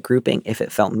identity or that grouping if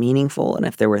it felt meaningful and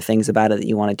if there were things about it that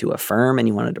you wanted to affirm and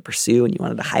you wanted to pursue and you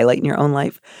wanted to highlight in your own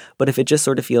life. But if it just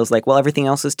sort of feels like, well, everything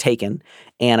else is taken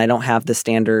and I don't have the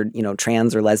standard,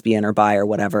 trans or lesbian or bi or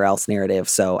whatever else narrative,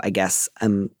 so I guess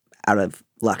I'm out of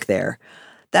luck there.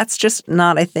 That's just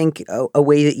not, I think, a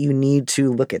way that you need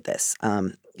to look at this.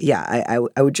 I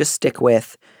would just stick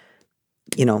with,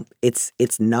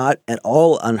 it's not at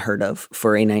all unheard of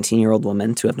for a 19-year-old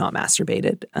woman to have not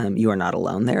masturbated. You are not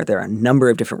alone there. There are a number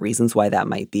of different reasons why that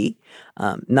might be,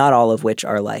 not all of which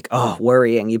are like, oh,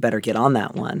 worrying, you better get on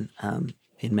that one.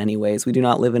 in many ways. We do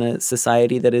not live in a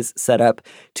society that is set up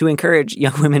to encourage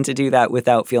young women to do that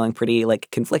without feeling pretty like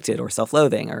conflicted or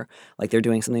self-loathing or like they're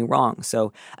doing something wrong.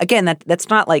 So again, that's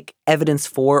not like evidence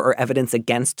for or evidence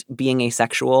against being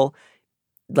asexual.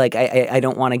 Like, I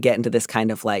don't want to get into this kind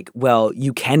of like, well,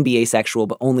 you can be asexual,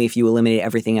 but only if you eliminate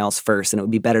everything else first, and it would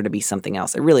be better to be something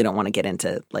else. I really don't want to get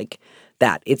into like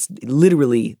that. It's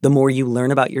literally the more you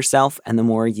learn about yourself and the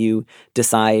more you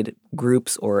decide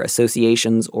groups or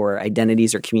associations or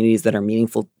identities or communities that are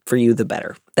meaningful for you, the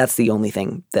better. That's the only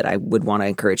thing that I would want to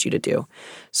encourage you to do.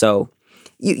 So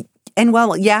and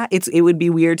while, yeah, it would be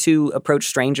weird to approach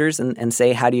strangers and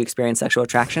say, how do you experience sexual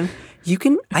attraction? You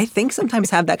can, I think, sometimes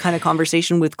have that kind of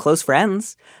conversation with close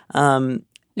friends.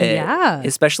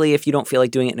 Especially if you don't feel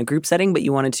like doing it in a group setting, but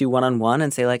you wanted to one-on-one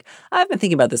and say like, I've been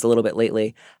thinking about this a little bit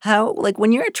lately. How, like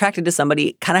when you're attracted to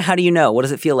somebody, kind of how do you know? What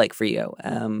does it feel like for you?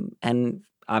 And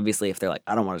obviously if they're like,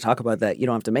 I don't want to talk about that, you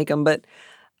don't have to make them, but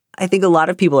I think a lot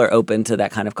of people are open to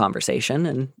that kind of conversation,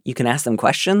 and you can ask them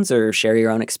questions or share your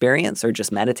own experience or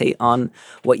just meditate on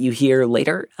what you hear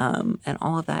later. And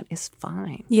all of that is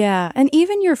fine. Yeah. And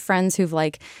even your friends who've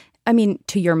like, I mean,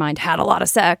 to your mind, had a lot of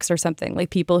sex or something, like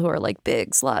people who are like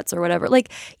big sluts or whatever, like,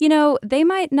 you know, they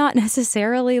might not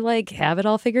necessarily like have it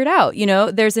all figured out. You know,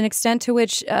 there's an extent to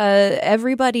which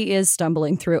everybody is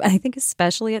stumbling through. And I think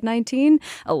especially at 19,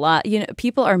 a lot, you know,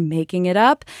 people are making it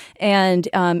up. And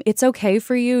it's okay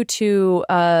for you to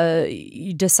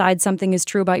decide something is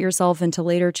true about yourself and to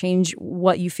later change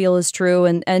what you feel is true.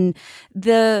 And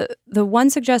the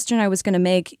one suggestion I was going to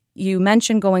make, you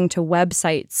mentioned going to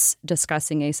websites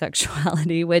discussing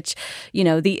asexuality, which, you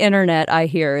know, the internet, I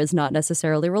hear, is not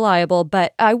necessarily reliable.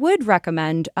 But I would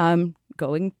recommend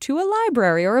going to a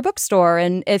library or a bookstore.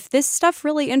 And if this stuff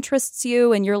really interests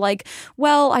you and you're like,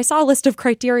 well, I saw a list of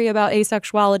criteria about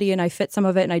asexuality and I fit some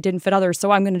of it and I didn't fit others,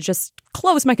 so I'm going to just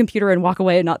close my computer and walk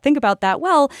away and not think about that.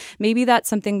 Well, maybe that's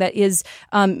something that is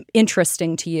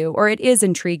interesting to you, or it is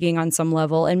intriguing on some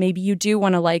level. And maybe you do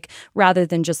want to, like, rather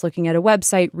than just looking at a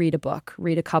website, read a book,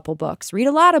 read a couple books, read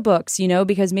a lot of books, you know,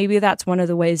 because maybe that's one of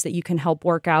the ways that you can help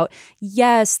work out,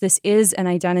 yes, this is an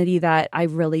identity that I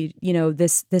really, you know,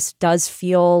 this does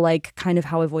feel like kind of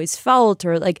how I've always felt,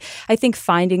 or like, I think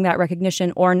finding that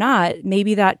recognition or not,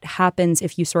 maybe that happens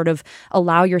if you sort of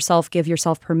allow yourself, give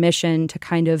yourself permission to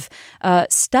kind of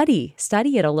study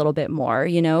it a little bit more,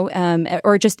 you know,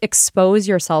 or just expose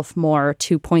yourself more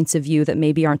to points of view that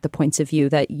maybe aren't the points of view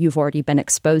that you've already been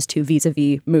exposed to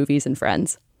vis-a-vis movies and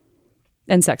friends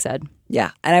and sex ed.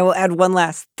 Yeah. And I will add one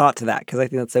last thought to that because I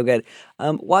think that's so good.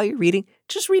 While you're reading,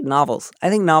 just read novels. I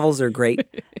think novels are great.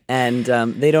 And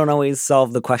they don't always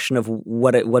solve the question of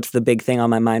what's the big thing on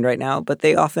my mind right now. But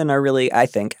they often are really, I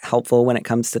think, helpful when it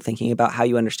comes to thinking about how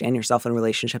you understand yourself in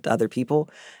relationship to other people.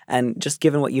 And just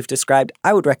given what you've described,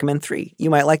 I would recommend 3. You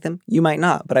might like them. You might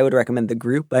not. But I would recommend The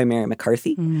Group by Mary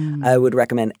McCarthy. I would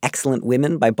recommend Excellent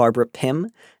Women by Barbara Pym.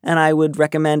 And I would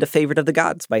recommend A Favorite of the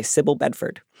Gods by Sybil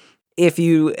Bedford. If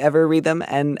you ever read them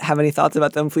and have any thoughts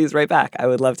about them, please write back. I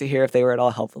would love to hear if they were at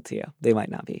all helpful to you. They might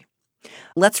not be.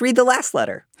 Let's read the last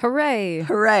letter. Hooray.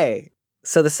 Hooray.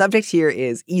 So the subject here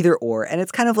is either or, and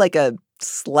it's kind of like a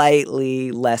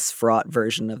slightly less fraught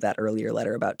version of that earlier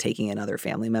letter about taking in other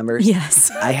family members. Yes.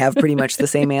 I have pretty much the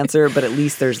same answer, but at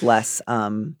least there's less,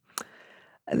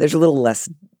 there's a little less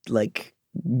like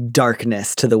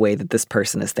darkness to the way that this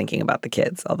person is thinking about the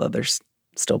kids, although there's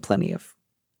still plenty of.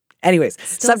 Anyways,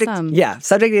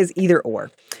 subject is either or.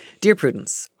 Dear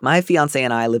Prudence, my fiance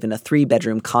and I live in a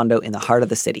 3-bedroom condo in the heart of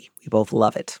the city. We both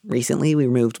love it. Recently, we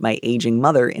moved my aging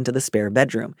mother into the spare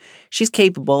bedroom. She's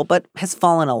capable, but has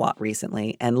fallen a lot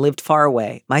recently and lived far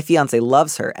away. My fiance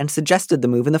loves her and suggested the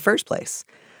move in the first place.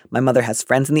 My mother has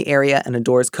friends in the area and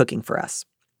adores cooking for us.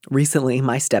 Recently,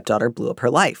 my stepdaughter blew up her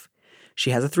life.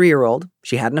 She has a 3-year-old.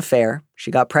 She had an affair.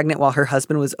 She got pregnant while her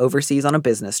husband was overseas on a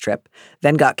business trip,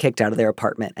 then got kicked out of their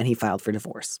apartment, and he filed for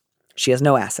divorce. She has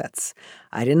no assets.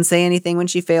 I didn't say anything when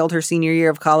she failed her senior year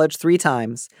of college 3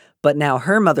 times, but now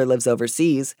her mother lives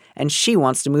overseas, and she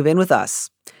wants to move in with us.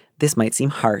 This might seem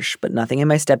harsh, but nothing in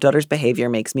my stepdaughter's behavior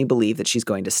makes me believe that she's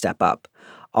going to step up.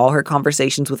 All her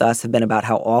conversations with us have been about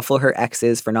how awful her ex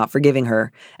is for not forgiving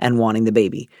her and wanting the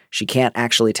baby. She can't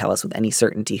actually tell us with any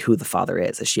certainty who the father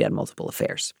is, as she had multiple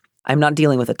affairs. I'm not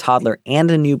dealing with a toddler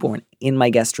and a newborn in my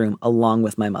guest room along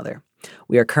with my mother.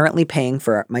 We are currently paying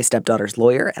for my stepdaughter's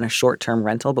lawyer and a short-term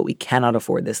rental, but we cannot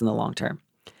afford this in the long term.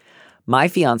 My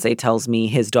fiancé tells me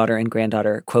his daughter and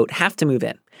granddaughter, quote, have to move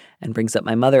in, and brings up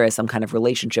my mother as some kind of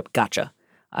relationship gotcha.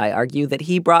 I argue that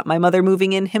he brought my mother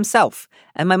moving in himself,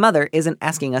 and my mother isn't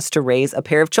asking us to raise a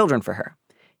pair of children for her.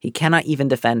 He cannot even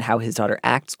defend how his daughter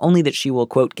acts, only that she will,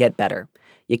 quote, get better.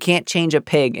 You can't change a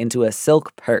pig into a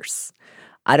silk purse.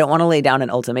 I don't want to lay down an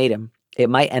ultimatum. It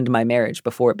might end my marriage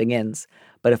before it begins.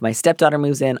 But if my stepdaughter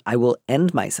moves in, I will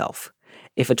end myself.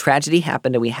 If a tragedy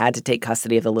happened and we had to take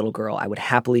custody of the little girl, I would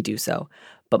happily do so.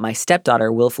 But my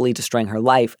stepdaughter willfully destroying her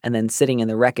life and then sitting in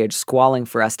the wreckage squalling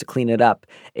for us to clean it up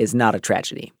is not a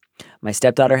tragedy. My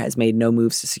stepdaughter has made no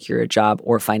moves to secure a job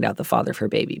or find out the father of her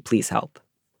baby. Please help.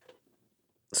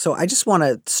 So I just want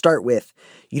to start with,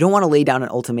 you don't want to lay down an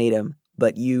ultimatum,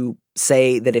 but you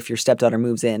say that if your stepdaughter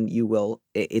moves in, you will,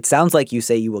 it sounds like you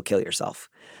say you will kill yourself.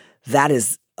 That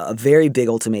is a very big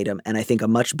ultimatum, and I think a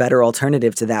much better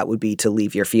alternative to that would be to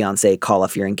leave your fiancé, call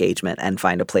off your engagement, and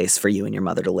find a place for you and your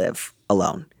mother to live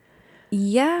alone.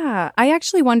 Yeah, I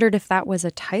actually wondered if that was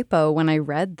a typo when I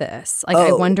read this.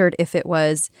 I wondered if it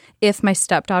was, if my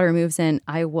stepdaughter moves in,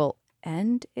 I will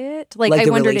end it. Like I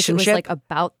wondered if it was like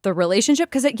about the relationship.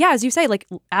 Because as you say, like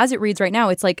as it reads right now,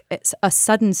 it's like it's a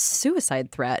sudden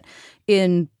suicide threat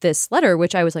in this letter,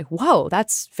 which I was like, whoa,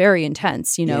 that's very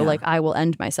intense. Like I will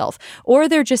end myself. Or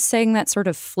they're just saying that sort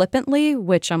of flippantly,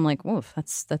 which I'm like, whoa,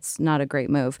 that's not a great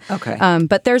move. Okay.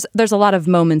 But there's a lot of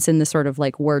moments in the sort of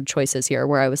like word choices here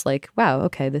where I was like, wow,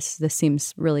 okay, this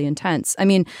seems really intense. I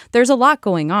mean, there's a lot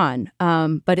going on,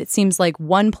 but it seems like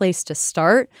one place to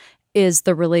start is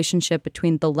the relationship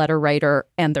between the letter writer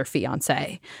and their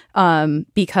fiancé.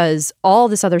 Because all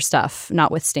this other stuff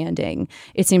notwithstanding,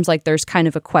 it seems like there's kind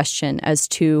of a question as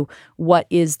to what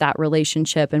is that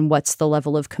relationship and what's the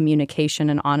level of communication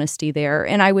and honesty there.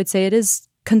 And I would say it is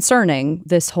concerning,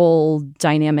 this whole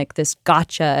dynamic, this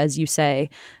gotcha, as you say,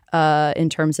 in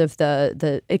terms of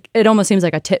it almost seems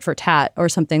like a tit for tat or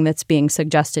something that's being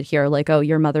suggested here, like, oh,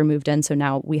 your mother moved in, so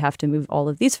now we have to move all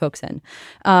of these folks in.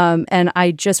 And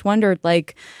I just wondered,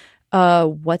 like,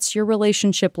 what's your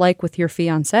relationship like with your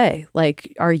fiancé?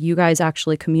 Like, are you guys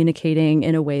actually communicating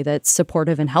in a way that's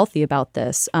supportive and healthy about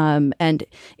this? And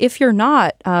if you're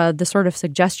not, the sort of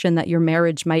suggestion that your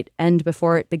marriage might end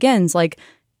before it begins, like,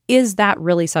 is that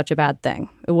really such a bad thing?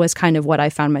 It was kind of what I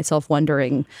found myself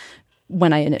wondering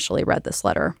when I initially read this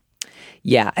letter.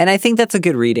 Yeah, and I think that's a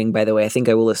good reading, by the way. I think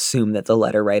I will assume that the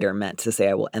letter writer meant to say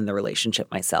I will end the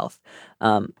relationship myself.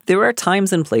 There are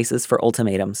times and places for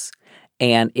ultimatums.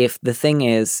 And if the thing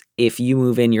is, if you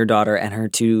move in your daughter and her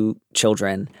 2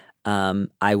 children,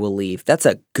 I will leave. That's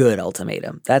a good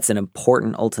ultimatum. That's an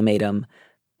important ultimatum.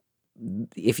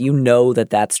 If you know that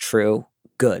that's true,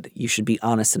 good. You should be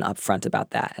honest and upfront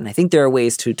about that. And I think there are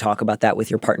ways to talk about that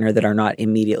with your partner that are not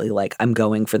immediately like, I'm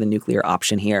going for the nuclear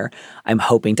option here. I'm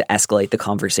hoping to escalate the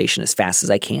conversation as fast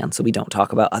as I can so we don't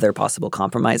talk about other possible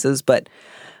compromises. But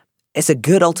it's a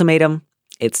good ultimatum.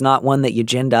 It's not one that you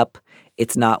ginned up.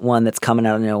 It's not one that's coming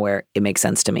out of nowhere. It makes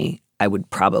sense to me. I would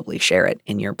probably share it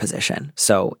in your position.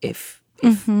 So if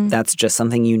that's just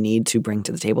something you need to bring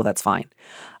to the table, that's fine.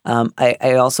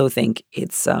 I also think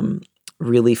it's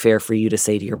really fair for you to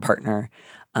say to your partner,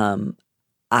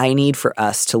 I need for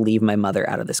us to leave my mother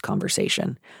out of this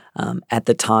conversation. At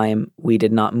the time, we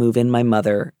did not move in my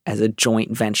mother as a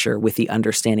joint venture with the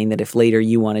understanding that if later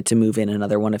you wanted to move in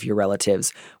another one of your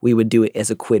relatives, we would do it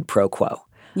as a quid pro quo.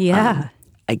 Yeah.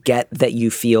 I get that you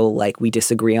feel like we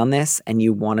disagree on this and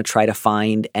you want to try to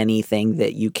find anything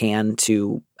that you can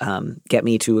to get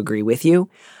me to agree with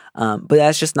you. But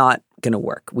that's just not going to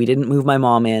work. We didn't move my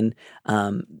mom in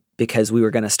because we were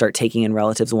going to start taking in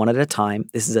relatives one at a time.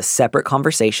 This is a separate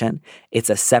conversation. It's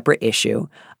a separate issue.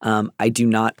 I do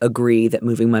not agree that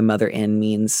moving my mother in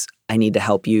means I need to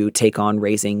help you take on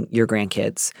raising your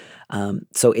grandkids.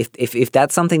 So if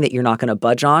that's something that you're not going to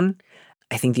budge on,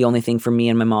 I think the only thing for me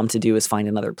and my mom to do is find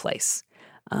another place.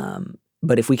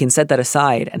 But if we can set that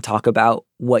aside and talk about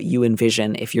what you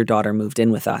envision if your daughter moved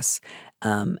in with us,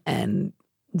 and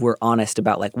we're honest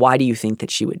about, like, why do you think that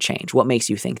she would change? What makes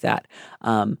you think that?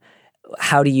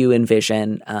 How do you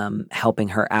envision helping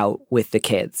her out with the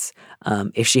kids?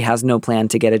 If she has no plan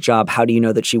to get a job, how do you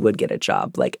know that she would get a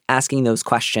job? Like, asking those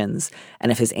questions, and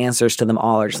if his answers to them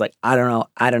all are just like, I don't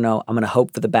know, I'm going to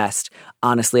hope for the best.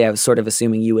 Honestly, I was sort of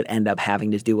assuming you would end up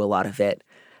having to do a lot of it.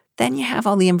 Then you have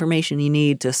all the information you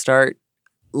need to start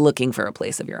looking for a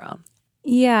place of your own.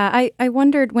 Yeah, I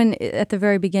wondered when, at the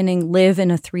very beginning, live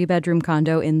in a 3-bedroom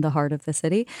condo in the heart of the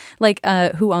city. Like,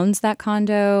 who owns that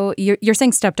condo? You're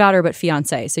saying stepdaughter, but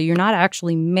fiancé. So you're not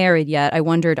actually married yet. I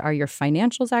wondered, are your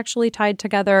financials actually tied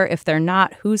together? If they're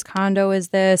not, whose condo is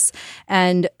this?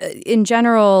 And in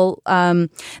general,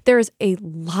 there's a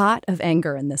lot of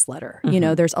anger in this letter. Mm-hmm. You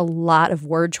know, there's a lot of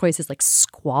word choices like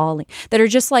squalling that are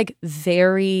just like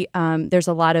very, there's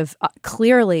a lot of,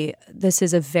 clearly, this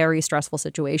is a very stressful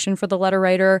situation for the letter letter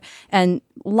writer. And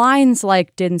lines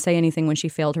like didn't say anything when she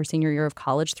failed her senior year of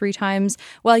college 3 times.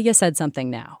 Well, you said something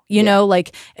now. You know,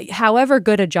 like however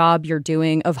good a job you're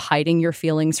doing of hiding your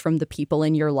feelings from the people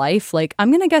in your life, like I'm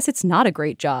going to guess it's not a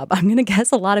great job. I'm going to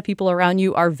guess a lot of people around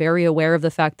you are very aware of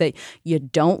the fact that you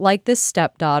don't like this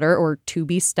stepdaughter or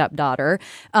to-be stepdaughter.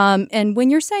 And when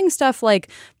you're saying stuff like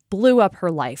blew up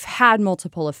her life, had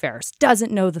multiple affairs,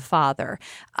 doesn't know the father,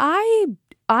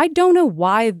 I don't know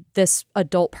why this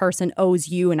adult person owes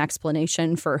you an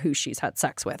explanation for who she's had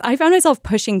sex with. I found myself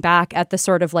pushing back at the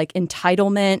sort of like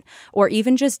entitlement or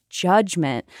even just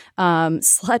judgment,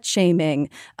 slut shaming,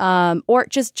 or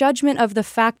just judgment of the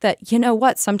fact that, you know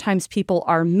what, sometimes people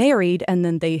are married and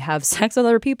then they have sex with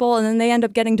other people and then they end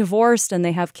up getting divorced and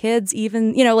they have kids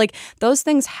even, you know, like those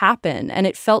things happen. And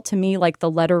it felt to me like the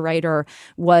letter writer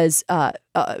was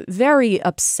very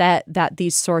upset that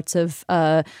these sorts of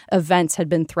events had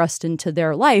been thrust into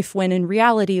their life when in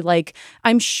reality, like,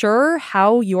 I'm sure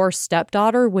how your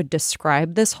stepdaughter would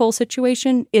describe this whole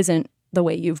situation isn't the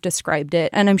way you've described it.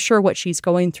 And I'm sure what she's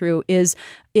going through is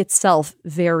itself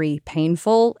very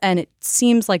painful. And it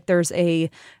seems like there's a,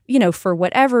 you know, for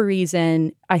whatever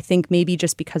reason, I think maybe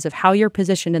just because of how you're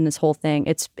positioned in this whole thing,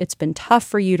 it's been tough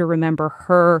for you to remember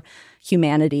her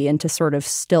humanity and to sort of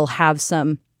still have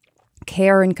some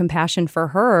care and compassion for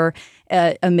her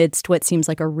amidst what seems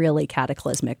like a really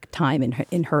cataclysmic time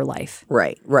in her life.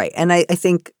 Right. And I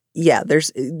think, yeah,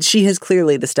 she has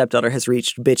clearly, the stepdaughter has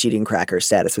reached bitch eating cracker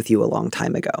status with you a long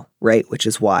time ago, right? Which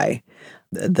is why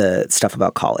the stuff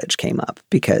about college came up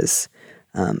because,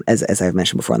 as I've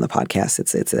mentioned before on the podcast,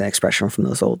 it's an expression from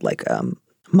those old like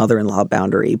mother-in-law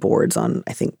boundary boards on,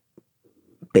 I think,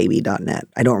 baby.net.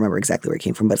 I don't remember exactly where it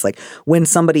came from, but it's like when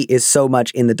somebody is so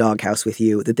much in the doghouse with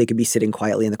you that they could be sitting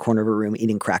quietly in the corner of a room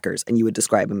eating crackers and you would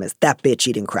describe them as that bitch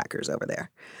eating crackers over there.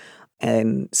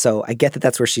 And so I get that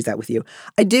that's where she's at with you.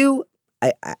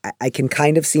 I can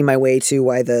kind of see my way to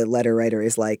why the letter writer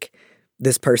is like,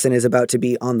 this person is about to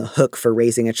be on the hook for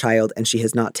raising a child and she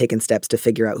has not taken steps to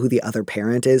figure out who the other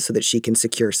parent is so that she can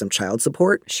secure some child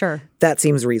support. Sure. That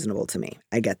seems reasonable to me.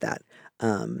 I get that.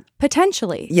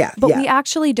 Potentially. Yeah. But we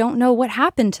actually don't know what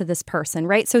happened to this person,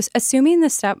 right? So assuming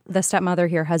the stepmother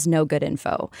here has no good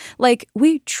info, like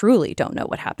we truly don't know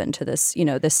what happened to this, you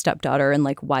know, this stepdaughter and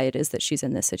like why it is that she's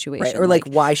in this situation. Right. Or like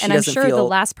why she doesn't feel the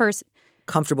last person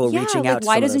comfortable reaching out to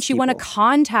why some doesn't of those she people. want to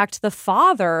contact the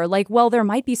father? Like, well, there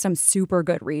might be some super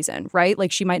good reason, right?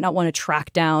 Like she might not want to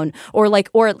track down or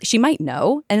she might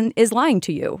know and is lying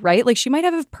to you, right? Like she might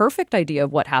have a perfect idea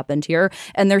of what happened here.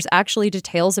 And there's actually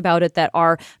details about it that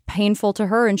are painful to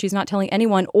her and she's not telling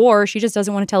anyone, or she just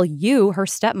doesn't want to tell you, her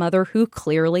stepmother, who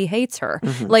clearly hates her.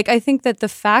 Mm-hmm. Like, I think that the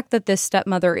fact that this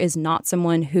stepmother is not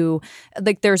someone who,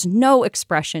 like, there's no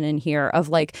expression in here of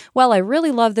like, well, I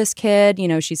really love this kid. You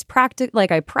know, she's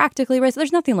I practically raised.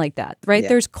 There's nothing like that, right? Yeah.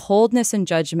 There's coldness and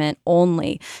judgment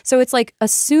only. So it's like,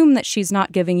 assume that she's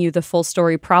not giving you the full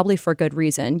story, probably for good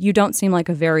reason. You don't seem like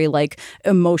a very like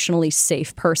emotionally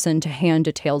safe person to hand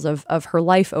details of her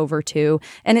life over to.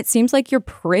 And it seems like you're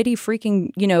pretty freaking,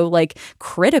 you know, like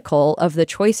critical of the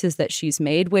choices that she's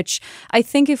made, which I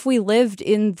think if we lived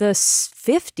in the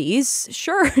 50s,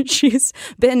 sure, she's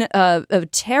been a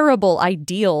terrible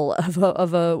ideal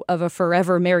of a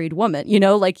forever married woman, you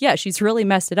know, like, yeah, she's really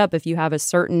messed it up if you have a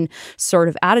certain sort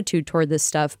of attitude toward this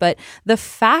stuff. But the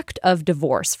fact of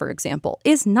divorce, for example,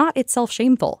 is not itself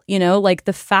shameful, you know, like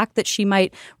the fact that she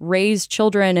might raise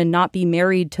children and not be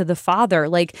married to the father,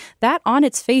 like that on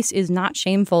its face is not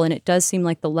shameful. And it does seem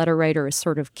like the letter writer is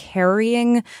sort of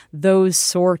carrying those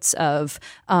sorts of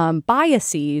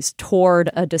biases toward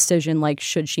a decision like,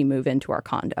 should she move into our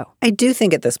condo? I do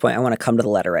think at this point, I want to come to the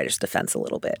letter writer's defense a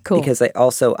little bit. Cool. Because I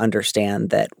also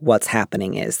understand that what's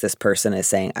happening is this person is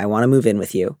saying, I want to move in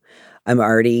with you. I'm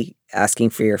already asking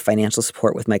for your financial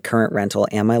support with my current rental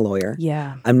and my lawyer.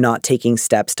 Yeah. I'm not taking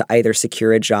steps to either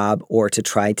secure a job or to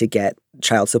try to get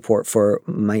child support for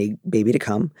my baby to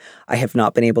come. I have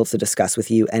not been able to discuss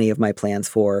with you any of my plans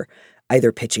for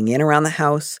either pitching in around the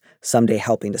house, someday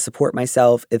helping to support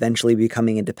myself, eventually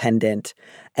becoming independent.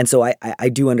 And so I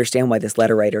do understand why this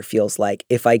letter writer feels like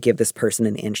if I give this person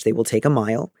an inch, they will take a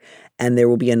mile. And there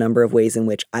will be a number of ways in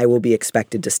which I will be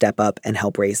expected to step up and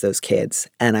help raise those kids.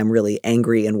 And I'm really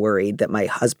angry and worried that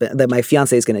my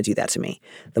fiance is going to do that to me,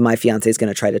 that my fiance is going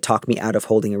to try to talk me out of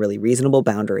holding a really reasonable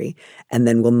boundary and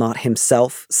then will not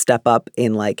himself step up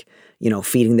in like, you know,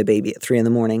 feeding the baby at 3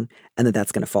 a.m. and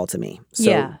that's going to fall to me.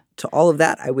 So to all of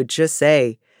that, I would just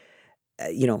say,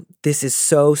 you know, this is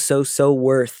so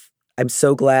worth. I'm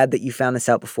so glad that you found this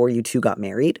out before you two got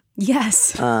married.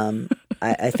 Yes.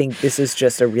 I think this is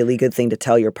just a really good thing to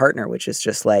tell your partner, which is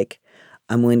just like,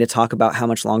 I'm willing to talk about how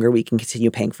much longer we can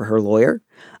continue paying for her lawyer.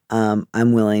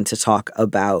 I'm willing to talk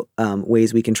about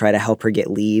ways we can try to help her get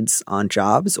leads on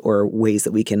jobs, or ways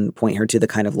that we can point her to the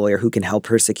kind of lawyer who can help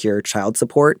her secure child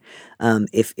support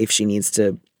if she needs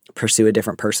to pursue a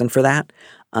different person for that.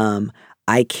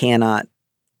 I cannot,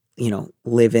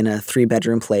 live in a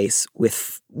 3-bedroom place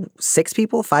with 6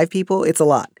 people, 5 people. It's a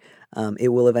lot. It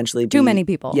will eventually be too many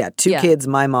people. Yeah, 2 kids,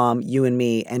 my mom, you and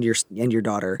me, and your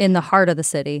daughter in the heart of the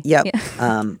city. Yep.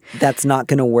 Yeah. That's not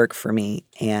going to work for me.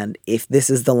 And if this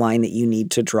is the line that you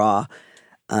need to draw,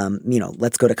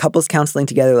 let's go to couples counseling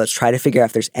together. Let's try to figure out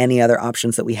if there's any other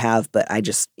options that we have. But I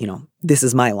just, this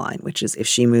is my line, which is if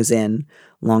she moves in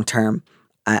long term,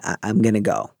 I'm going to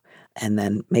go, and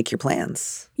then make your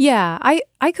plans. Yeah,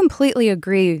 I completely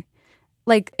agree.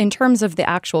 Like, in terms of the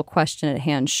actual question at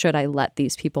hand, should I let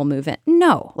these people move in?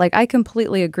 No. Like, I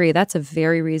completely agree. That's a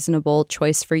very reasonable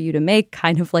choice for you to make,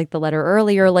 kind of like the letter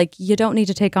earlier. Like, you don't need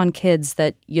to take on kids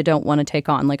that you don't want to take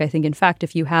on. Like, I think, in fact,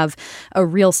 if you have a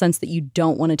real sense that you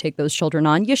don't want to take those children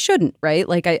on, you shouldn't, right?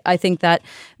 Like, I think that,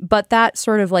 but that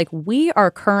sort of like, we are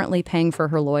currently paying for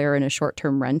her lawyer in a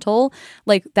short-term rental.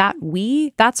 Like,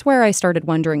 that's where I started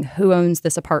wondering, who owns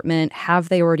this apartment? Have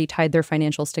they already tied their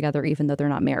financials together, even though they're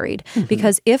not married?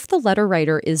 Because if the letter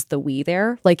writer is the we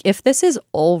there, like if this is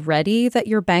already that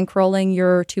you're bankrolling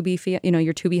your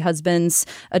to-be husband's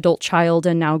adult child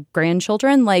and now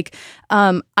grandchildren, like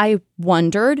I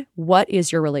wondered, what is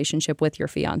your relationship with your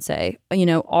fiance?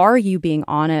 Are you being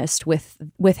honest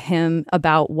with him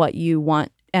about what you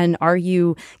want? And are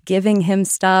you giving him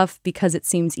stuff because it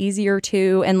seems easier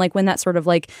to? And like when that sort of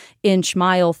like inch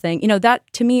mile thing, that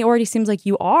to me already seems like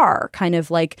you are kind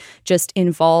of like just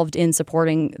involved in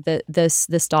supporting this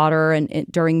daughter and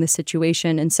during this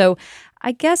situation. And so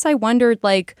I guess I wondered,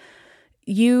 like,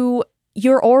 you're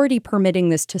already permitting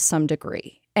this to some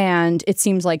degree. And it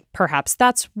seems like perhaps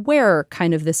that's where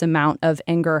kind of this amount of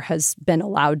anger has been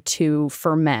allowed to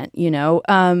ferment,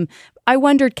 I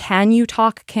wondered, can you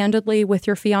talk candidly with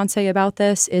your fiance about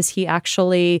this? Is he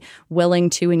actually willing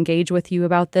to engage with you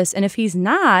about this? And if he's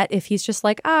not, if he's just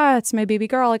like, it's my baby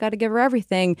girl, I got to give her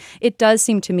everything, it does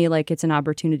seem to me like it's an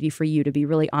opportunity for you to be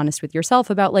really honest with yourself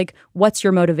about, like, what's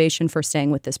your motivation for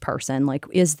staying with this person? Like,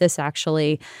 is this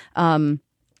actually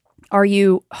are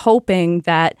you hoping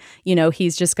that,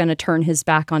 he's just going to turn his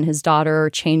back on his daughter or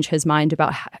change his mind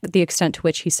about the extent to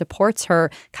which he supports her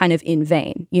kind of in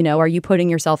vain? Are you putting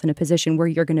yourself in a position where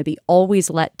you're going to be always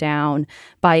let down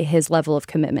by his level of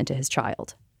commitment to his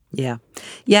child? Yeah.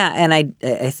 Yeah. And I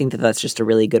think that that's just a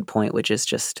really good point, which is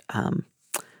just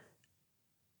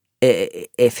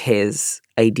if his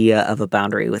idea of a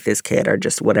boundary with his kid are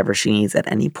just whatever she needs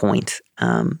at any point,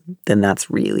 then that's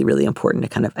really, really important to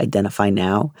kind of identify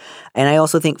now. And I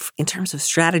also think in terms of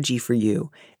strategy for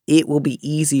you, it will be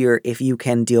easier if you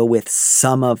can deal with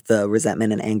some of the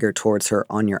resentment and anger towards her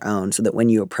on your own, so that when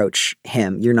you approach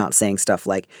him, you're not saying stuff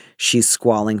like, she's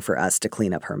squalling for us to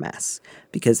clean up her mess.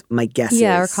 Because my guess is...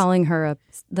 Yeah, or calling her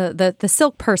the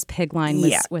silk purse pig line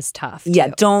was tough, too. Yeah,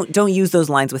 don't use those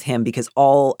lines with him, because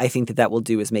all I think that will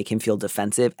do is make him feel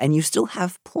defensive. And you still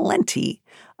have plenty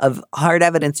of hard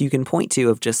evidence you can point to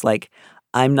of just like,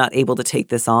 I'm not able to take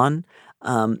this on.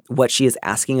 What she is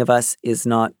asking of us is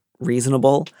not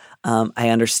reasonable. I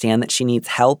understand that she needs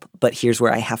help, but here's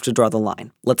where I have to draw the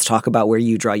line. Let's talk about where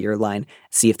you draw your line,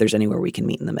 see if there's anywhere we can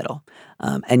meet in the middle.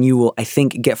 And you will, I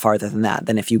think, get farther than that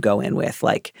than if you go in with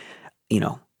like,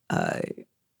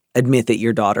 admit that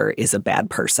your daughter is a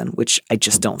bad person, which I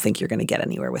just don't think you're going to get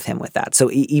anywhere with him with that. So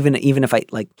even if I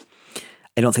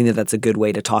don't think that that's a good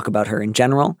way to talk about her in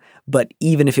general, but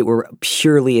even if it were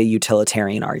purely a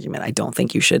utilitarian argument, I don't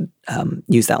think you should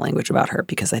use that language about her,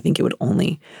 because I think it would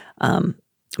only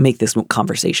make this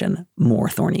conversation more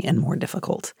thorny and more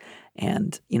difficult.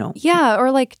 And, Yeah,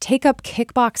 or like take up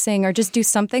kickboxing, or just do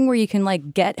something where you can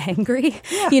like get angry,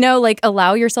 like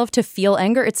allow yourself to feel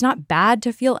anger. It's not bad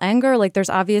to feel anger. Like there's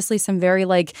obviously some very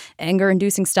like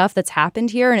anger-inducing stuff that's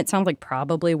happened here, and it sounds like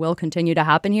probably will continue to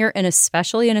happen here. And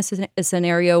especially in a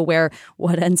scenario where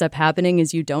what ends up happening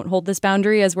is you don't hold this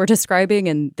boundary as we're describing,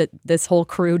 and that this whole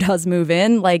crew does move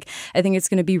in. Like, I think it's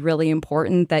going to be really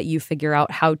important that you figure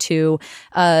out how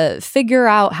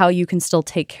you can still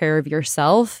take care of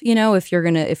yourself, if you're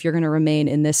gonna remain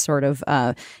in this sort of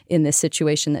in this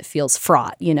situation that feels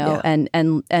fraught,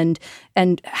 and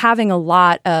having a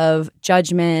lot of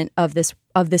judgment of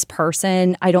this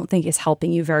person, I don't think is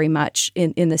helping you very much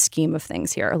in the scheme of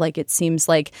things here. Like, it seems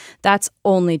like that's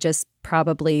only just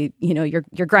probably,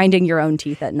 you're grinding your own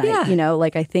teeth at night. Yeah.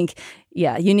 I think,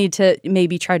 you need to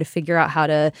maybe try to figure out how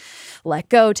to let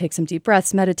go, take some deep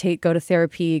breaths, meditate, go to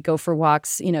therapy, go for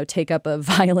walks, take up a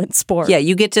violent sport. Yeah,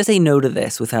 you get to say no to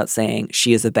this without saying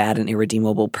she is a bad and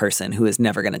irredeemable person who is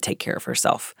never going to take care of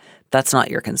herself. That's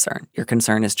not your concern. Your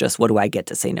concern is just, what do I get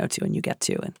to say no to? And you get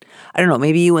to. And I don't know,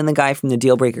 maybe you and the guy from the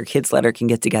Deal Breaker Kids letter can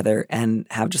get together and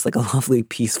have just like a lovely,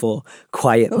 peaceful,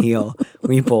 quiet meal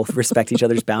where you both respect each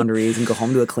other's boundaries and go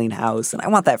home to a clean house. And I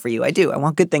want that for you. I do. I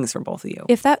want good things for both of you.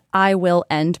 If that "I will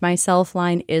end myself"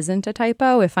 line isn't a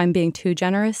typo, if I'm being too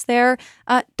generous there,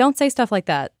 don't say stuff like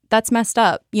that. That's messed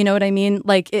up. You know what I mean?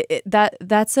 Like if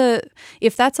that's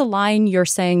a line you're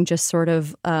saying just sort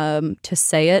of to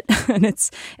say it,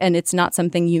 and it's not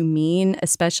something you mean,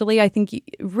 especially, I think you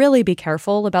really be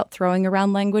careful about throwing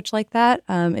around language like that.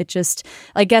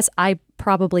 I guess I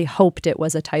probably hoped it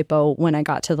was a typo when I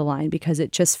got to the line, because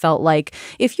it just felt like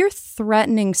if you're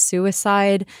threatening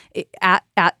suicide at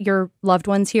your loved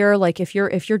ones here, like if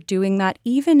you're doing that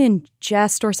even in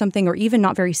jest or something, or even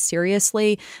not very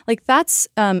seriously, like that's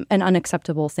an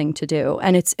unacceptable thing to do,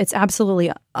 and it's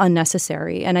absolutely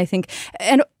unnecessary. And I think,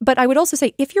 but I would also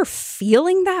say, if you're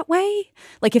feeling that way,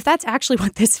 like if that's actually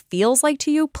what this feels like to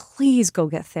you, please go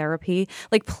get therapy.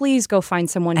 Like please go find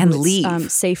someone and who's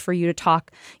leave. Safe for you to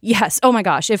talk. Yes. Oh my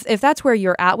gosh. If that's where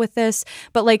you're at with this,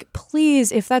 but like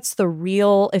please, if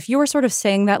you were sort of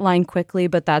saying that line quickly,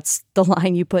 but that's the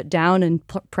line you put down and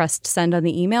pressed send on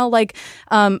the email, like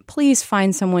please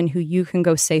find someone who you can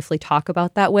go safely talk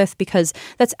about that with, because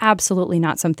that's absolutely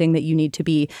not something that you need to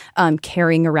be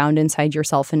carrying around inside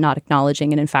yourself and not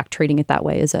acknowledging, and in fact treating it that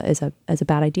way is a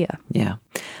bad idea. Yeah.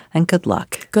 And good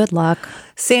luck. Good luck.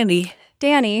 Sandy.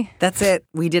 Danny. That's it.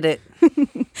 We did it.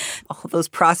 All those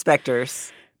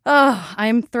prospectors. Oh,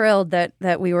 I'm thrilled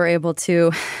that we were able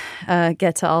to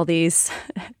get to all these,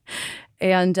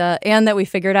 and that we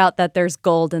figured out that there's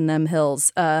gold in them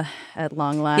hills at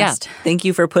long last. Yeah. Thank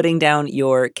you for putting down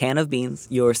your can of beans,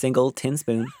 your single tin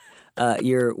spoon,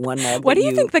 your one mug. What do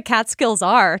you think the Catskills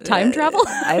are? Time travel?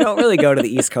 I don't really go to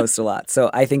the East Coast a lot, so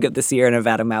I think of the Sierra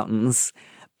Nevada mountains,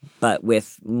 but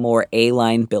with more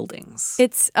A-line buildings.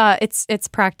 It's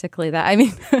practically that. I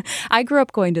mean, I grew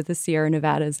up going to the Sierra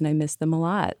Nevadas, and I miss them a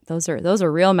lot. Those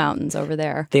are real mountains over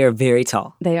there. They are very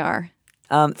tall. They are.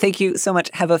 Thank you so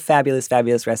much. Have a fabulous,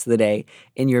 fabulous rest of the day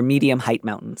in your medium height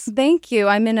mountains. Thank you.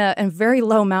 I'm in a very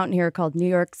low mountain here called New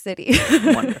York City.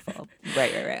 Wonderful.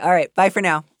 Right. All right. Bye for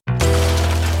now.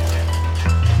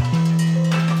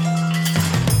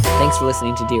 Thanks for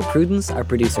listening to Dear Prudence. Our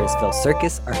producer is Phil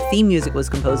Circus. Our theme music was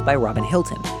composed by Robin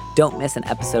Hilton. Don't miss an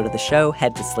episode of the show.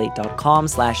 Head to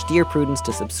slate.com/Dear Prudence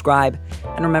to subscribe.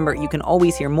 And remember, you can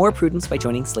always hear more Prudence by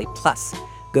joining Slate Plus.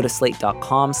 Go to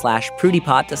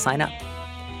slate.com/PrudyPod to sign up.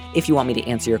 If you want me to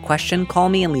answer your question, call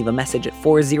me and leave a message at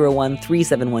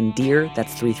 401-371-DEAR.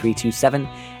 That's 3327.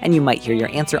 And you might hear your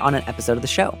answer on an episode of the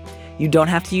show. You don't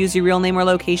have to use your real name or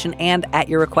location, and at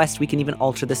your request, we can even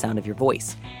alter the sound of your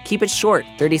voice. Keep it short,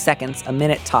 30 seconds, a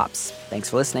minute tops. Thanks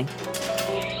for listening.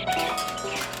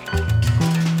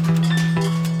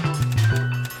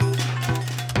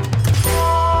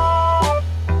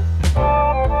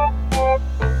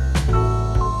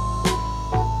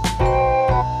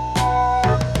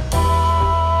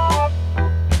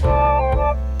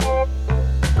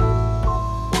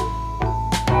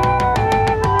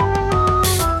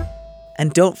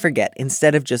 And don't forget,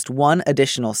 instead of just one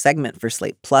additional segment for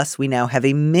Slate Plus, we now have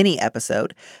a mini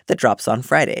episode that drops on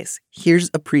Fridays.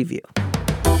 Here's a preview.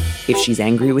 If she's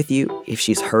angry with you, if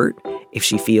she's hurt, if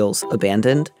she feels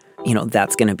abandoned,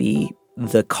 that's going to be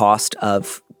the cost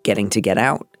of getting to get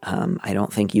out. I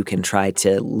don't think you can try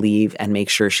to leave and make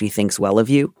sure she thinks well of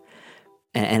you.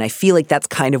 And I feel like that's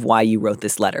kind of why you wrote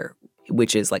this letter,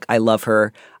 which is like, I love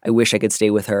her. I wish I could stay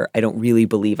with her. I don't really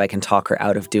believe I can talk her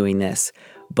out of doing this,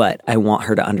 but I want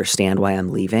her to understand why I'm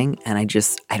leaving. And I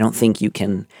don't think you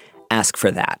can ask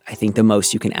for that. I think the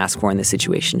most you can ask for in this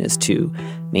situation is to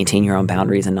maintain your own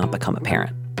boundaries and not become a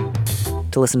parent.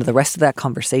 To listen to the rest of that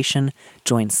conversation,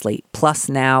 join Slate Plus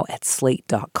now at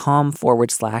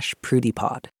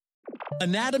slate.com/PrudyPod.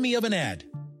 Anatomy of an ad.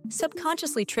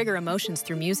 Subconsciously trigger emotions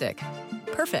through music.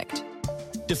 Perfect.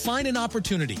 Define an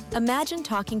opportunity. Imagine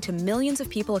talking to millions of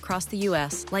people across the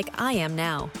U.S. like I am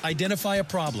now. Identify a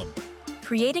problem.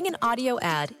 Creating an audio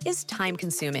ad is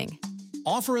time-consuming.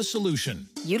 Offer a solution.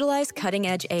 Utilize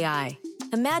cutting-edge AI.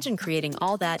 Imagine creating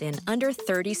all that in under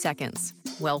 30 seconds.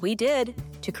 Well, we did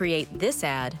to create this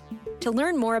ad. To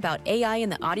learn more about AI in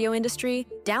the audio industry,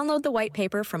 download the white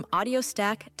paper from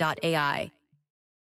audiostack.ai.